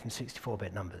 32-bit and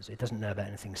 64-bit numbers. It doesn't know about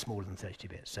anything smaller than 32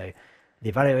 bits. So the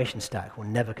evaluation stack will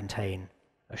never contain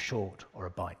a short or a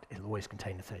byte. It'll always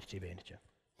contain a 32-bit integer.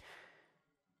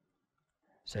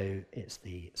 So it's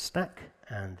the stack,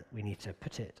 and we need to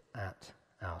put it at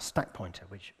our stack pointer,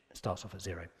 which starts off at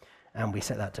 0, and we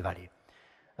set that to value.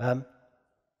 And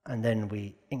then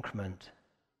we increment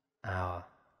our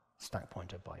stack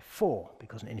pointer by 4,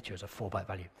 because an integer is a 4 byte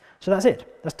value. So that's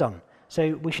it, that's done.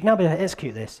 So we should now be able to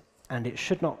execute this, and it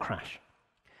should not crash.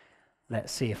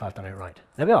 Let's see if I've done it right.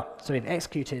 There we are. So we've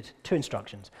executed 2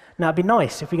 instructions. Now it'd be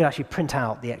nice if we could actually print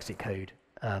out the exit code,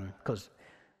 because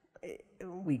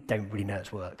we don't really know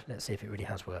it's worked. Let's see if it really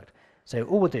has worked. So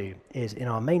all we'll do is in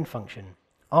our main function,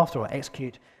 after I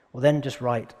execute, we'll then just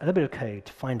write a little bit of code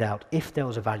to find out if there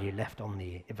was a value left on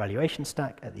the evaluation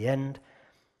stack at the end.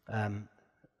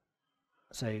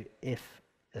 So if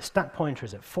the stack pointer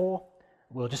is at 4,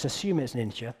 we'll just assume it's an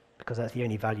integer, because that's the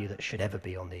only value that should ever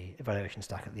be on the evaluation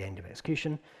stack at the end of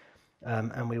execution.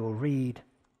 And we will read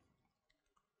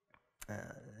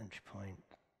entry point.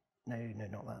 No,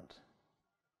 not that.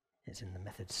 It's in the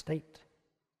method state.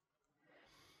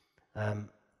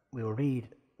 We will read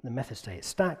the method state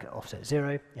stack at offset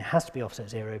 0. It has to be offset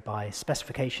 0 by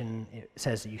specification. It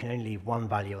says that you can only leave one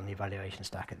value on the evaluation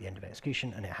stack at the end of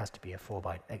execution, and it has to be a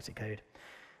 4-byte exit code.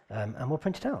 And we'll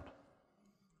print it out.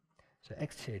 So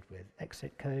exited with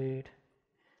exit code,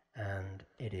 and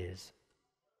it is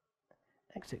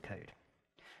exit code.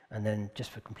 And then just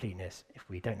for completeness, if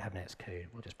we don't have an exit code,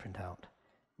 we'll just print out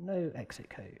no exit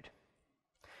code.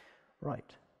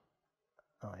 Right.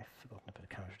 I've forgotten to put a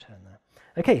counter return there.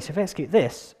 Okay, so if we execute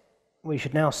this, we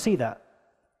should now see that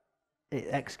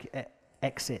it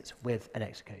exits with an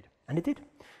exit code. And it did,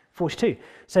 42.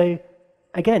 So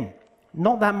again,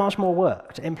 not that much more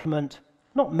work to implement,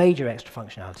 not major extra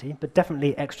functionality, but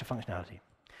definitely extra functionality.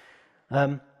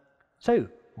 So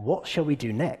what shall we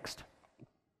do next?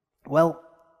 Well,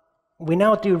 we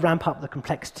now do ramp up the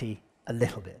complexity a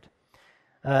little bit.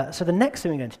 So the next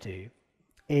thing we're going to do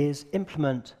is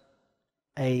implement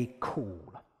a call.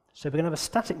 So we're going to have a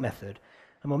static method,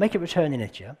 and we'll make it return an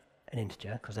integer,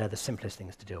 because they're the simplest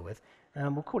things to deal with.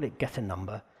 And we'll call it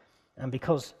getNumber. And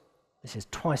because this is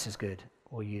twice as good,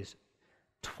 we'll use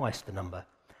twice the number.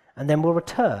 And then we'll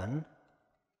return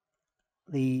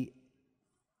the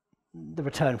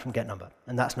return from getNumber,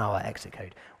 and that's now our exit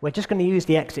code. We're just going to use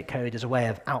the exit code as a way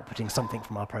of outputting something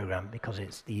from our program because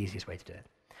it's the easiest way to do it.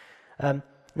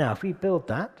 Now, if we build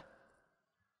that,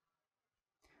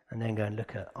 and then go and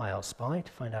look at ILSpy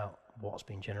to find out what's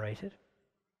been generated.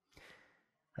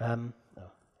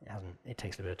 It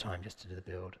takes a bit of time just to do the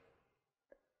build.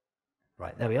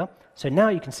 Right, there we are. So now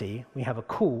you can see we have a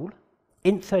call,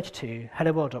 int32,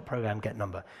 hello world.program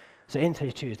getNumber. So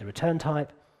int32 is the return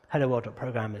type, hello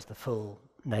world.program is the full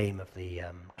name of the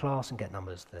class, and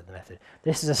getNumber is the method.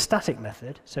 This is a static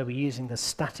method, so we're using the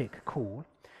static call.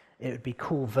 It would be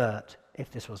callVirt if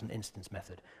this was an instance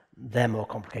method. They're more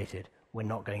complicated. We're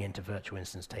not going into virtual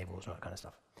instance tables and that kind of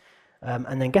stuff.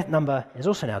 And then getNumber is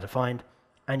also now defined,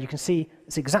 and you can see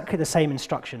it's exactly the same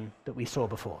instruction that we saw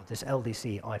before, this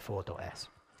ldc i4.s,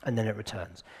 and then it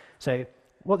returns. So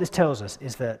what this tells us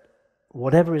is that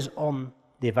whatever is on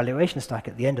the evaluation stack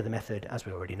at the end of the method, as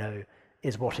we already know,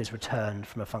 is what is returned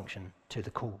from a function to the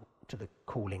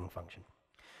calling function.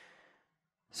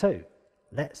 So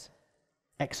let's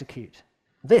execute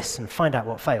this and find out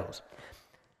what fails.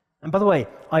 And by the way,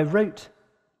 I wrote,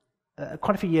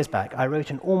 quite a few years back, I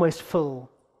wrote an almost full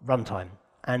runtime.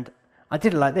 And I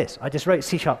did it like this. I just wrote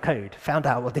C# code, found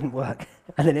out what didn't work,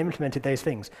 and then implemented those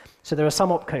things. So there are some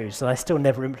opcodes that I still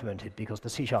never implemented because the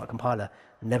C# compiler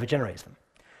never generates them.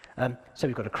 So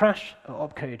we've got a crash at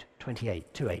opcode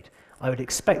 28. I would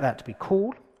expect that to be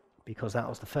call, because that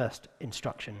was the first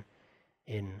instruction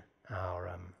in our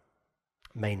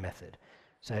main method.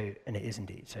 So, and it is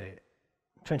indeed. So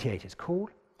 28 is call.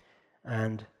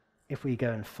 And if we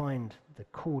go and find the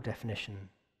call definition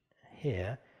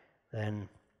here, then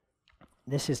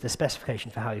this is the specification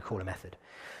for how you call a method.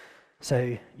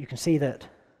 So you can see that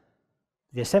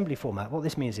the assembly format, what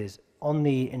this means is on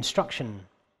the instruction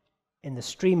in the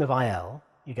stream of IL,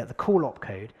 you get the call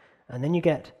opcode, and then you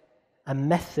get a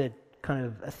method, kind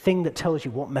of a thing that tells you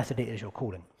what method it is you're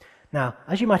calling. Now,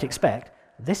 as you might expect,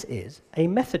 this is a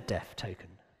method def token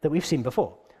that we've seen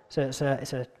before. So it's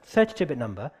a 32-bit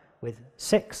number with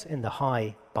 6 in the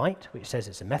high byte, which says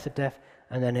it's a method def,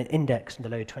 and then an index in the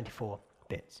low 24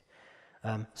 bits.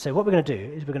 So what we're going to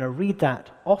do is we're going to read that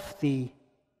off the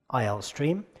IL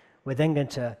stream. We're then going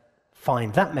to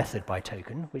find that method by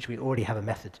token, which we already have a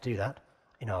method to do that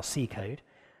in our C code,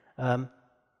 and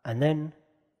then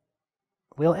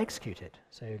we'll execute it.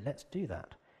 So let's do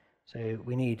that. So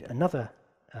we need another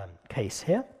case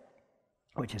here,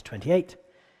 which is 28,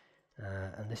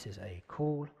 and this is a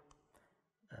call.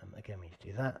 Again, we need to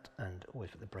do that, and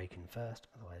always put the break in first,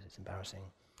 otherwise it's embarrassing.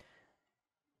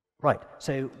 Right,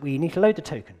 so we need to load the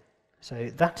token. So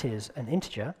that is an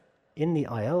integer in the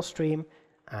IL stream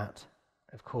at,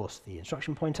 of course, the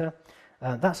instruction pointer.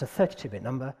 That's a 32-bit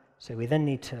number, so we then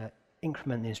need to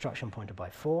increment the instruction pointer by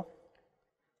 4,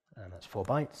 and that's 4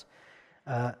 bytes.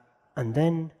 And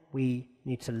then we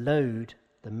need to load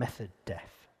the method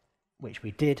def, which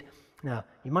we did. Now,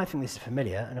 you might think this is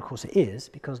familiar, and of course it is,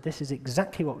 because this is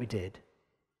exactly what we did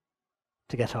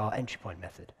to get our entry point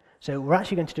method. So we're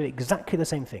actually going to do exactly the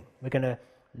same thing. We're going to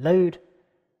load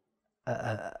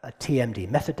a TMD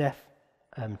method def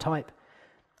type,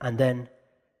 and then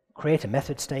create a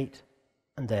method state,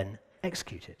 and then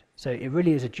execute it. So it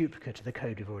really is a duplicate of the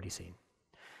code we've already seen.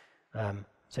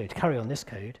 So to carry on this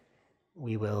code,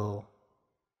 we will,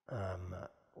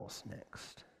 what's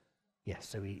next? Yes,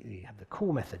 so we have the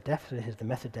call method def, so this is the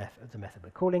method def of the method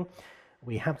we're calling.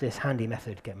 We have this handy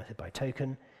method get method by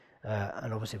token,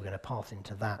 and obviously we're going to pass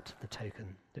into that the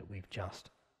token that we've just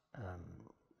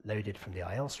loaded from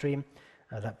the IL stream.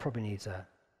 That probably needs a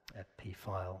p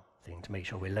file thing to make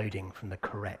sure we're loading from the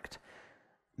correct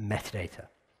metadata.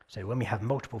 So when we have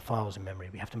multiple files in memory,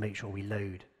 we have to make sure we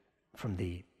load from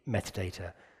the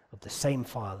metadata of the same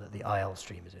file that the IL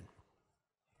stream is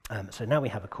in. So now we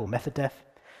have a call method def.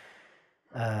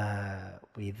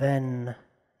 We then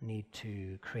need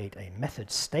to create a method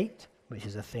state, which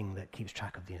is a thing that keeps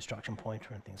track of the instruction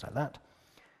pointer and things like that.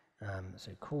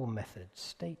 So call method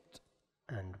state,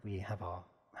 and we have our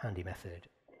handy method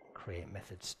create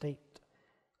method state,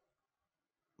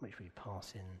 which we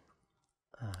pass in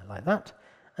like that.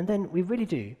 And then we really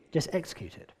do just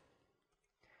execute it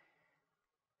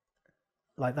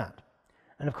like that.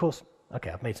 And of course, okay,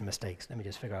 I've made some mistakes. Let me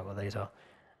just figure out what those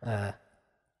are.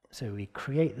 So we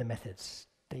create the method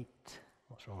state.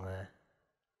 What's wrong there?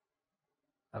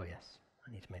 Oh yes,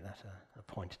 I need to make that a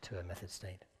pointer to a method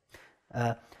state.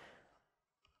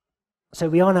 So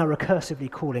we are now recursively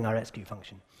calling our execute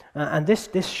function. And this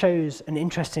shows an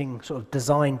interesting sort of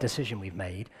design decision we've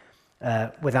made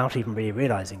without even really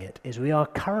realizing it, is we are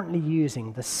currently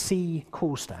using the C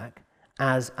call stack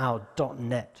as our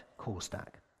 .NET call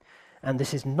stack. And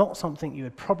this is not something you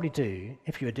would probably do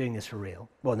if you were doing this for real.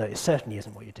 Well, no, it certainly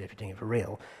isn't what you do if you're doing it for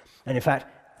real. And in fact,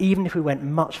 even if we went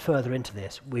much further into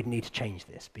this, we'd need to change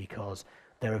this because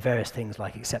there are various things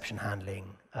like exception handling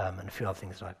and a few other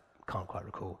things that I can't quite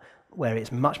recall, where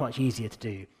it's much, much easier to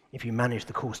do if you manage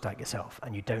the call stack yourself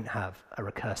and you don't have a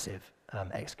recursive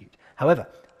execute. However,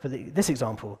 for this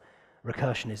example,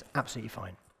 recursion is absolutely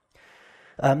fine.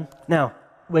 Now,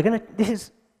 we're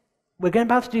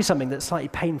about to do something that's slightly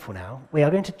painful now. We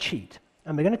are going to cheat,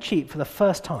 and we're going to cheat for the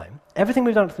first time. Everything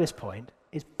we've done to this point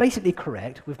is basically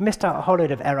correct. We've missed out a whole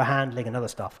load of error handling and other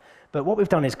stuff, but what we've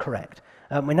done is correct.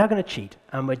 We're now going to cheat,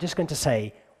 and we're just going to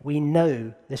say, we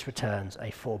know this returns a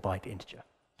 4-byte integer.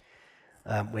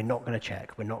 We're not going to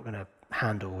check. We're not going to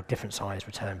handle different size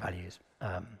return values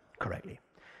correctly.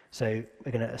 So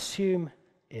we're going to assume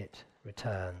it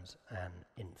returns an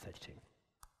int32.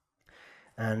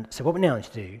 And so what we now need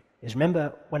to do is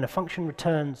remember when a function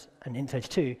returns an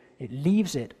int32, it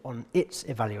leaves it on its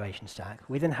evaluation stack.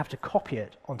 We then have to copy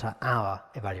it onto our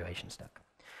evaluation stack.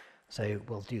 So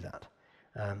we'll do that.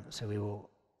 So we will,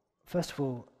 first of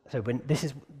all, so when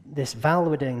this val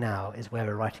we're doing now is where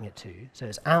we're writing it to. So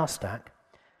it's our stack,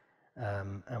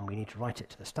 and we need to write it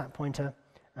to the stack pointer,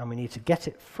 and we need to get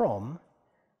it from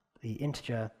the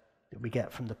integer that we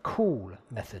get from the call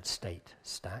method state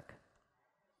stack.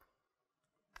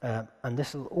 And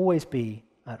this will always be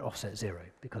at offset 0,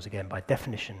 because again, by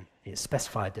definition, it's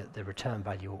specified that the return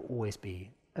value will always be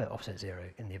at offset 0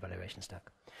 in the evaluation stack.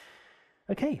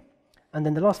 Okay, and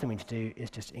then the last thing we need to do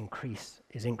is just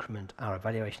increment our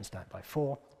evaluation stack by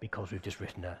 4, because we've just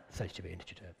written a 32-bit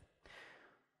integer term.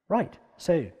 Right,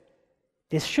 so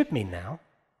this should mean now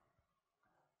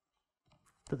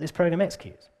that this program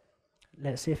executes.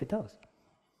 Let's see if it does.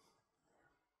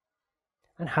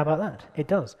 And how about that? It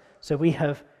does. So we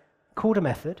have called a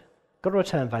method, got a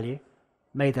return value,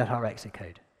 made that our exit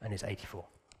code, and it's 84.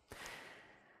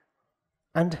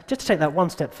 And just to take that one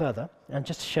step further, and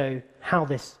just to show how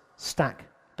this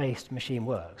stack-based machine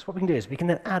works, what we can do is we can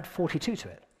then add 42 to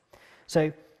it.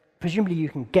 So presumably you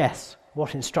can guess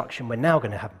what instruction we're now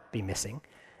going to be missing.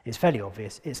 It's fairly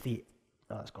obvious. It's the,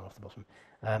 oh, it's gone off the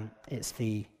bottom. It's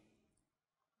the,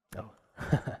 oh,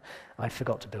 I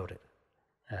forgot to build it.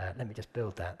 Let me just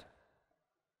build that,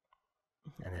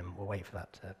 and then we'll wait for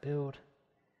that to build,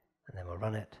 and then we'll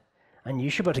run it. And you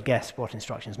should be able to guess what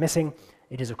instruction is missing.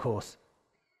 It is, of course,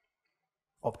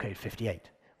 opcode 58,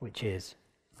 which is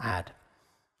add,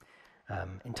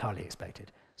 entirely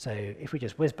expected. So if we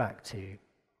just whiz back to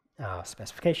our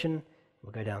specification,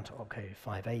 we'll go down to opcode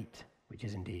 58, which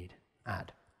is indeed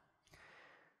add.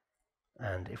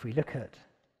 And if we look at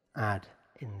add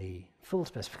in the full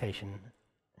specification,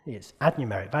 it's add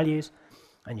numeric values,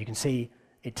 and you can see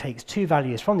it takes 2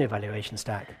 values from the evaluation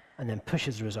stack and then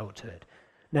pushes the result to it.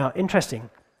 Now, interesting,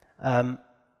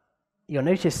 you'll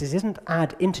notice this isn't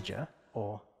add integer,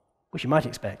 or which you might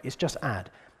expect, it's just add.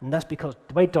 And that's because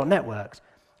the way .NET works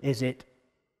is it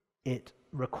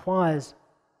requires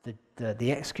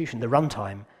the execution, the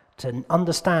runtime, to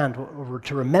understand or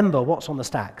to remember what's on the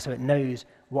stack so it knows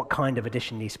what kind of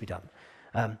addition needs to be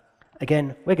done.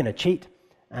 Again, we're going to cheat,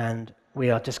 and we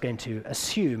are just going to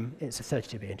assume it's a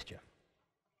 32-bit integer.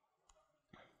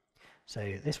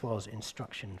 So this was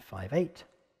instruction 5.8.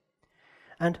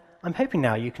 And I'm hoping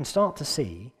now you can start to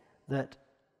see that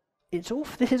this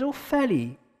is all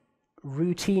fairly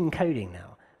routine coding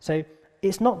now. So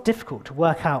it's not difficult to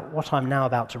work out what I'm now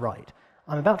about to write.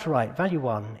 I'm about to write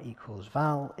value1 equals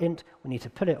val int. We need to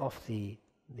pull it off the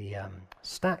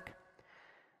stack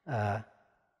at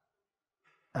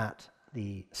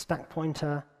the stack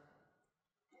pointer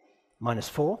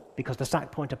 -4, because the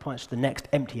stack pointer points to the next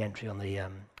empty entry on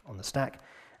the stack.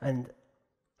 And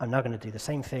I'm now going to do the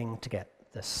same thing to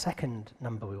get the second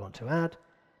number we want to add.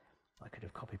 I could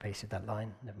have copy-pasted that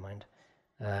line, never mind.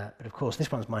 But of course,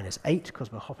 this one's -8,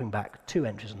 because we're hopping back 2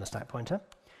 entries on the stack pointer.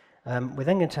 We're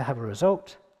then going to have a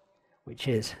result, which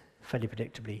is fairly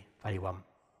predictably value1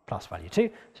 plus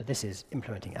value2. So this is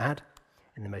implementing add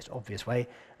in the most obvious way.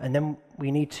 And then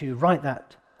we need to write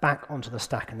that back onto the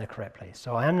stack in the correct place.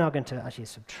 So I am now going to actually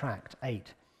subtract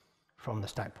 8 from the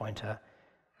stack pointer,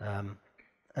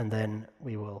 and then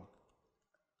we will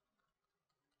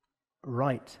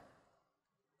write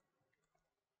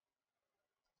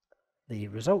the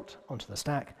result onto the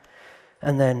stack,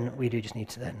 and then we do just need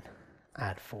to then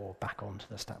add 4 back onto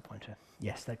the stack pointer.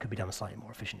 Yes, that could be done slightly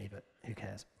more efficiently, but who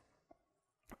cares?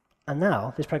 And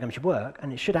now this program should work,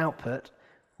 and it should output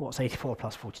what's 84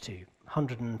 plus 42,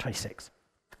 126.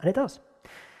 And it does.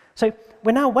 So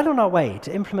we're now well on our way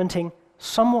to implementing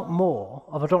somewhat more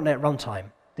of a .NET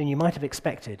runtime than you might have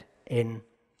expected in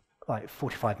like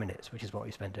 45 minutes, which is what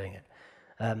we spent doing it.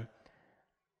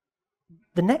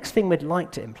 The next thing we'd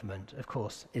like to implement, of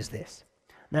course, is this.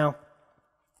 Now,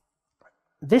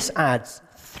 this adds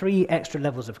 3 extra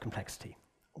levels of complexity,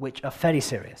 which are fairly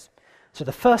serious. So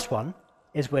the first one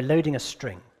is we're loading a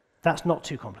string. That's not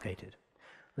too complicated.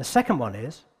 The second one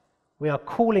is we are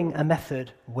calling a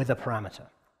method with a parameter.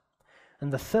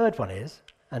 And the third one is,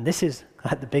 and this is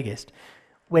like the biggest,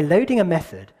 we're loading a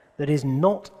method that is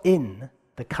not in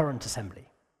the current assembly.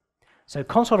 So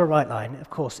console.writeLine, of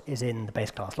course, is in the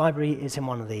base class library. It's in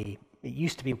one of the, it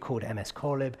used to be called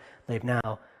MS-Corlib. They've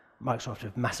now, Microsoft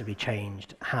have massively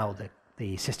changed how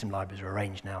the system libraries are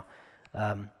arranged now.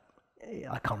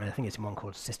 I can't remember, I think it's in one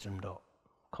called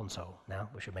system.console now,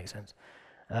 which would make sense.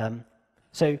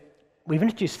 So we've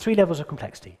introduced 3 levels of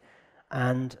complexity.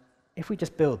 And if we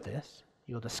just build this,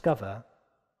 you'll discover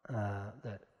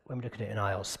that when we look at it in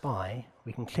IL Spy,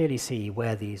 we can clearly see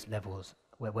where these levels,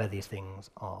 where these things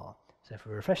are. So if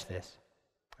we refresh this,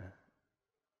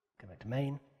 go back to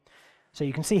main. So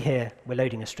you can see here we're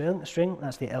loading a string.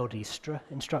 That's the ld_str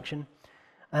instruction.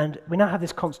 And we now have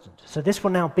this constant. So this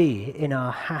will now be in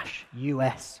our hash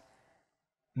US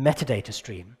metadata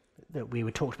stream that we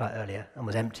were talked about earlier and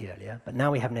was empty earlier, but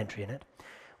now we have an entry in it.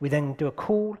 We then do a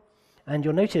call, and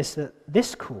you'll notice that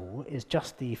this call is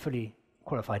just the fully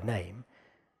qualified name,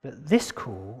 but this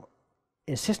call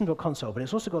is system.console, but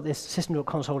it's also got this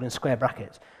system.console in square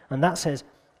brackets, and that says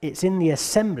it's in the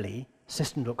assembly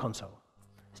system.console.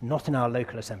 It's not in our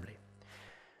local assembly.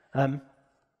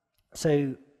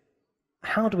 So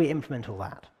how do we implement all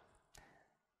that?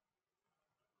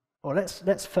 Well,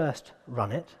 let's first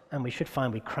run it, and we should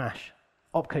find we crash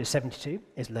opcode 72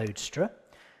 is load_str.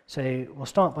 So we'll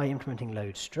start by implementing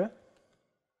load_str.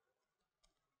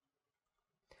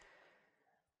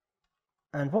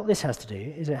 And what this has to do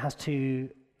is it has to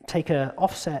take an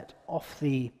offset off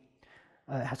the,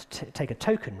 it has to take a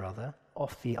token rather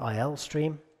off the IL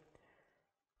stream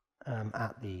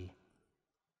at the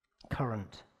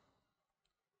current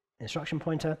instruction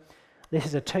pointer. This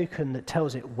is a token that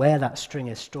tells it where that string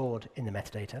is stored in the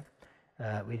metadata.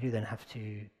 We do then have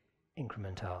to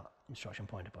increment our instruction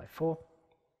pointer by 4,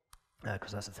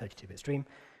 because that's a 32-bit stream,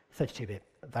 32-bit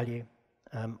value.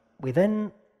 We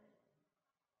then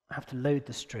have to load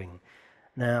the string.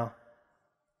 Now,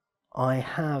 I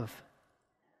have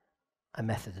a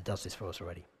method that does this for us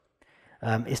already.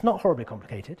 It's not horribly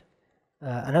complicated,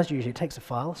 and as usual, it takes a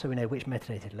file, so we know which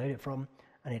metadata to load it from,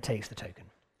 and it takes the token.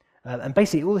 And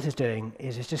basically all this is doing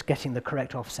is it's just getting the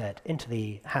correct offset into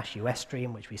the hash US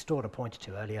stream, which we stored a pointer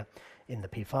to earlier in the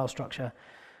P file structure,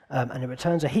 and it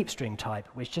returns a heap string type,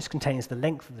 which just contains the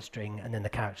length of the string and then the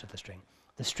character of the string.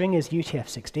 The string is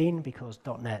UTF-16 because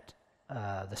 .NET,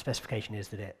 the specification is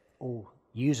that all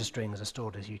user strings are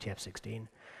stored as UTF-16.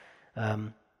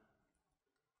 And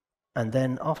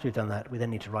then after we've done that, we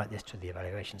then need to write this to the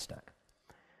evaluation stack.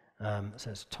 So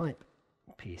it's type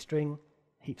P string,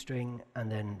 heap string,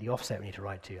 and then the offset we need to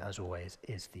write to, as always,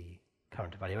 is the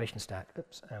current evaluation stack.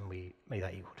 Oops, and we make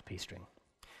that equal to P string.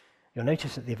 You'll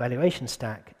notice that the evaluation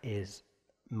stack is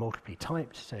multiply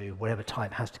typed, so whatever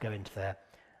type has to go into there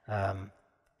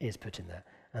is put in there.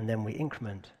 and then we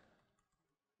increment.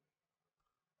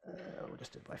 We'll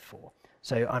just do it by 4.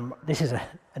 So this is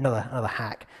another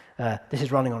hack. This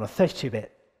is running on a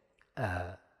 32-bit.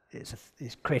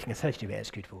 It's creating a 32-bit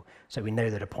executable, so we know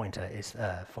that a pointer is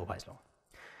 4 bytes long.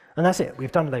 And that's it.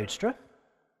 We've done loadstr.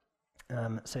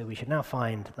 So we should now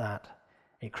find that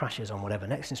it crashes on whatever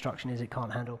next instruction is it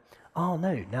can't handle. Oh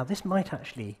no! Now this might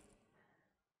actually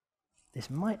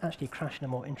crash in a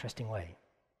more interesting way.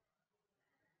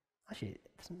 Actually,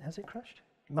 has it crashed?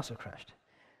 It must have crashed.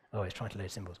 Oh, it's trying to load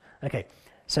symbols. Okay,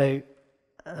 so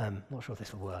not sure if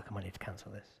this will work. I might need to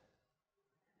cancel this.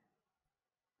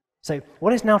 So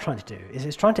what it's now trying to do is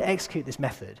it's trying to execute this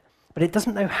method, but it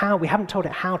doesn't know how. We haven't told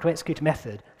it how to execute a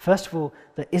method, first of all,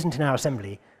 that isn't in our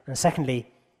assembly, and secondly,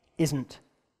 isn't,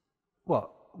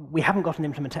 well, we haven't got an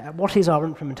implementation. What is our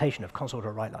implementation of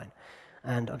console.writeLine?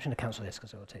 And I'm just going to cancel this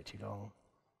because it will take too long.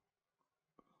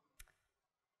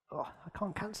 Oh, I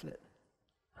can't cancel it.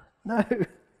 No. I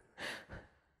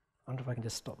wonder if I can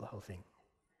just stop the whole thing.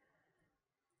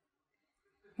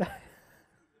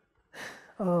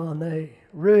 Oh no,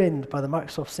 ruined by the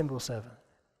Microsoft symbol server.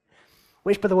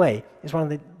 Which, by the way, is one of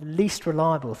the least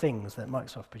reliable things that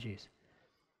Microsoft produce.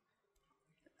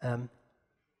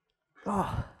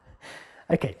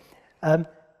 Okay.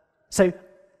 So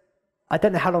I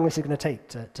don't know how long this is going to take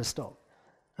to stop.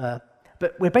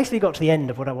 But we've basically got to the end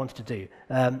of what I wanted to do.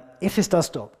 If this does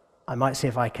stop, I might see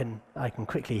if I can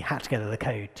quickly hack together the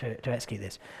code to execute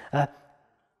this. I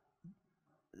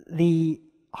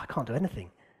can't do anything.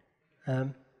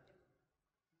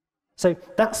 So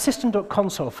that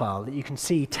system.console file that you can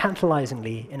see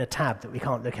tantalizingly in a tab that we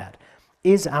can't look at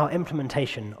is our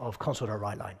implementation of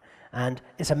console.writeLine. And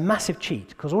it's a massive cheat,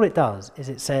 because all it does is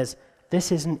it says,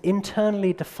 this is an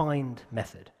internally defined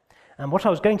method. And what I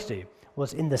was going to do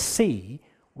was in the C,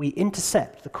 we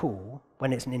intercept the call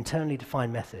when it's an internally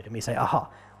defined method, and we say,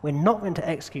 aha, we're not going to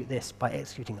execute this by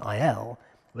executing IL,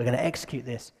 we're going to execute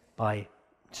this by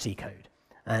C code.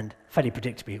 And fairly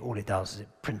predictably, all it does is it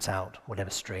prints out whatever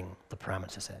string the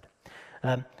parameter said.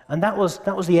 And that was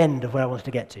the end of where I wanted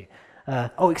to get to.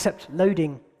 Oh, except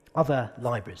loading other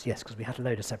libraries, yes, because we had to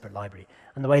load a separate library.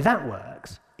 And the way that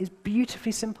works is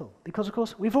beautifully simple, because, of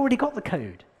course, we've already got the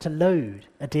code to load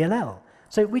a DLL.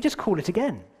 So we just call it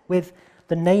again with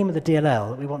the name of the DLL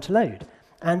that we want to load.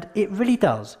 And it really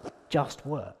does just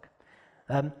work.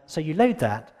 So you load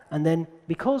that, and then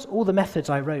because all the methods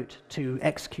I wrote to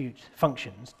execute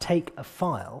functions take a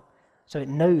file, so it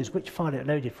knows which file it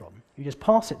loaded from, you just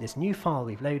pass it this new file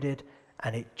we've loaded,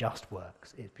 and it just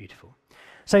works. It's beautiful.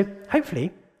 So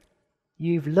hopefully,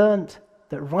 you've learned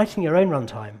that writing your own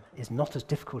runtime is not as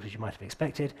difficult as you might have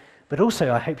expected, but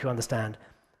also I hope you understand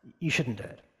you shouldn't do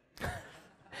it.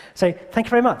 So thank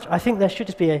you very much. I think there should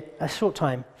just be a short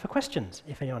time for questions,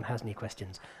 if anyone has any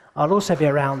questions. I'll also be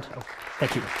around. Oh,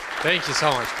 thank you. Thank you so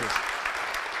much, Chris.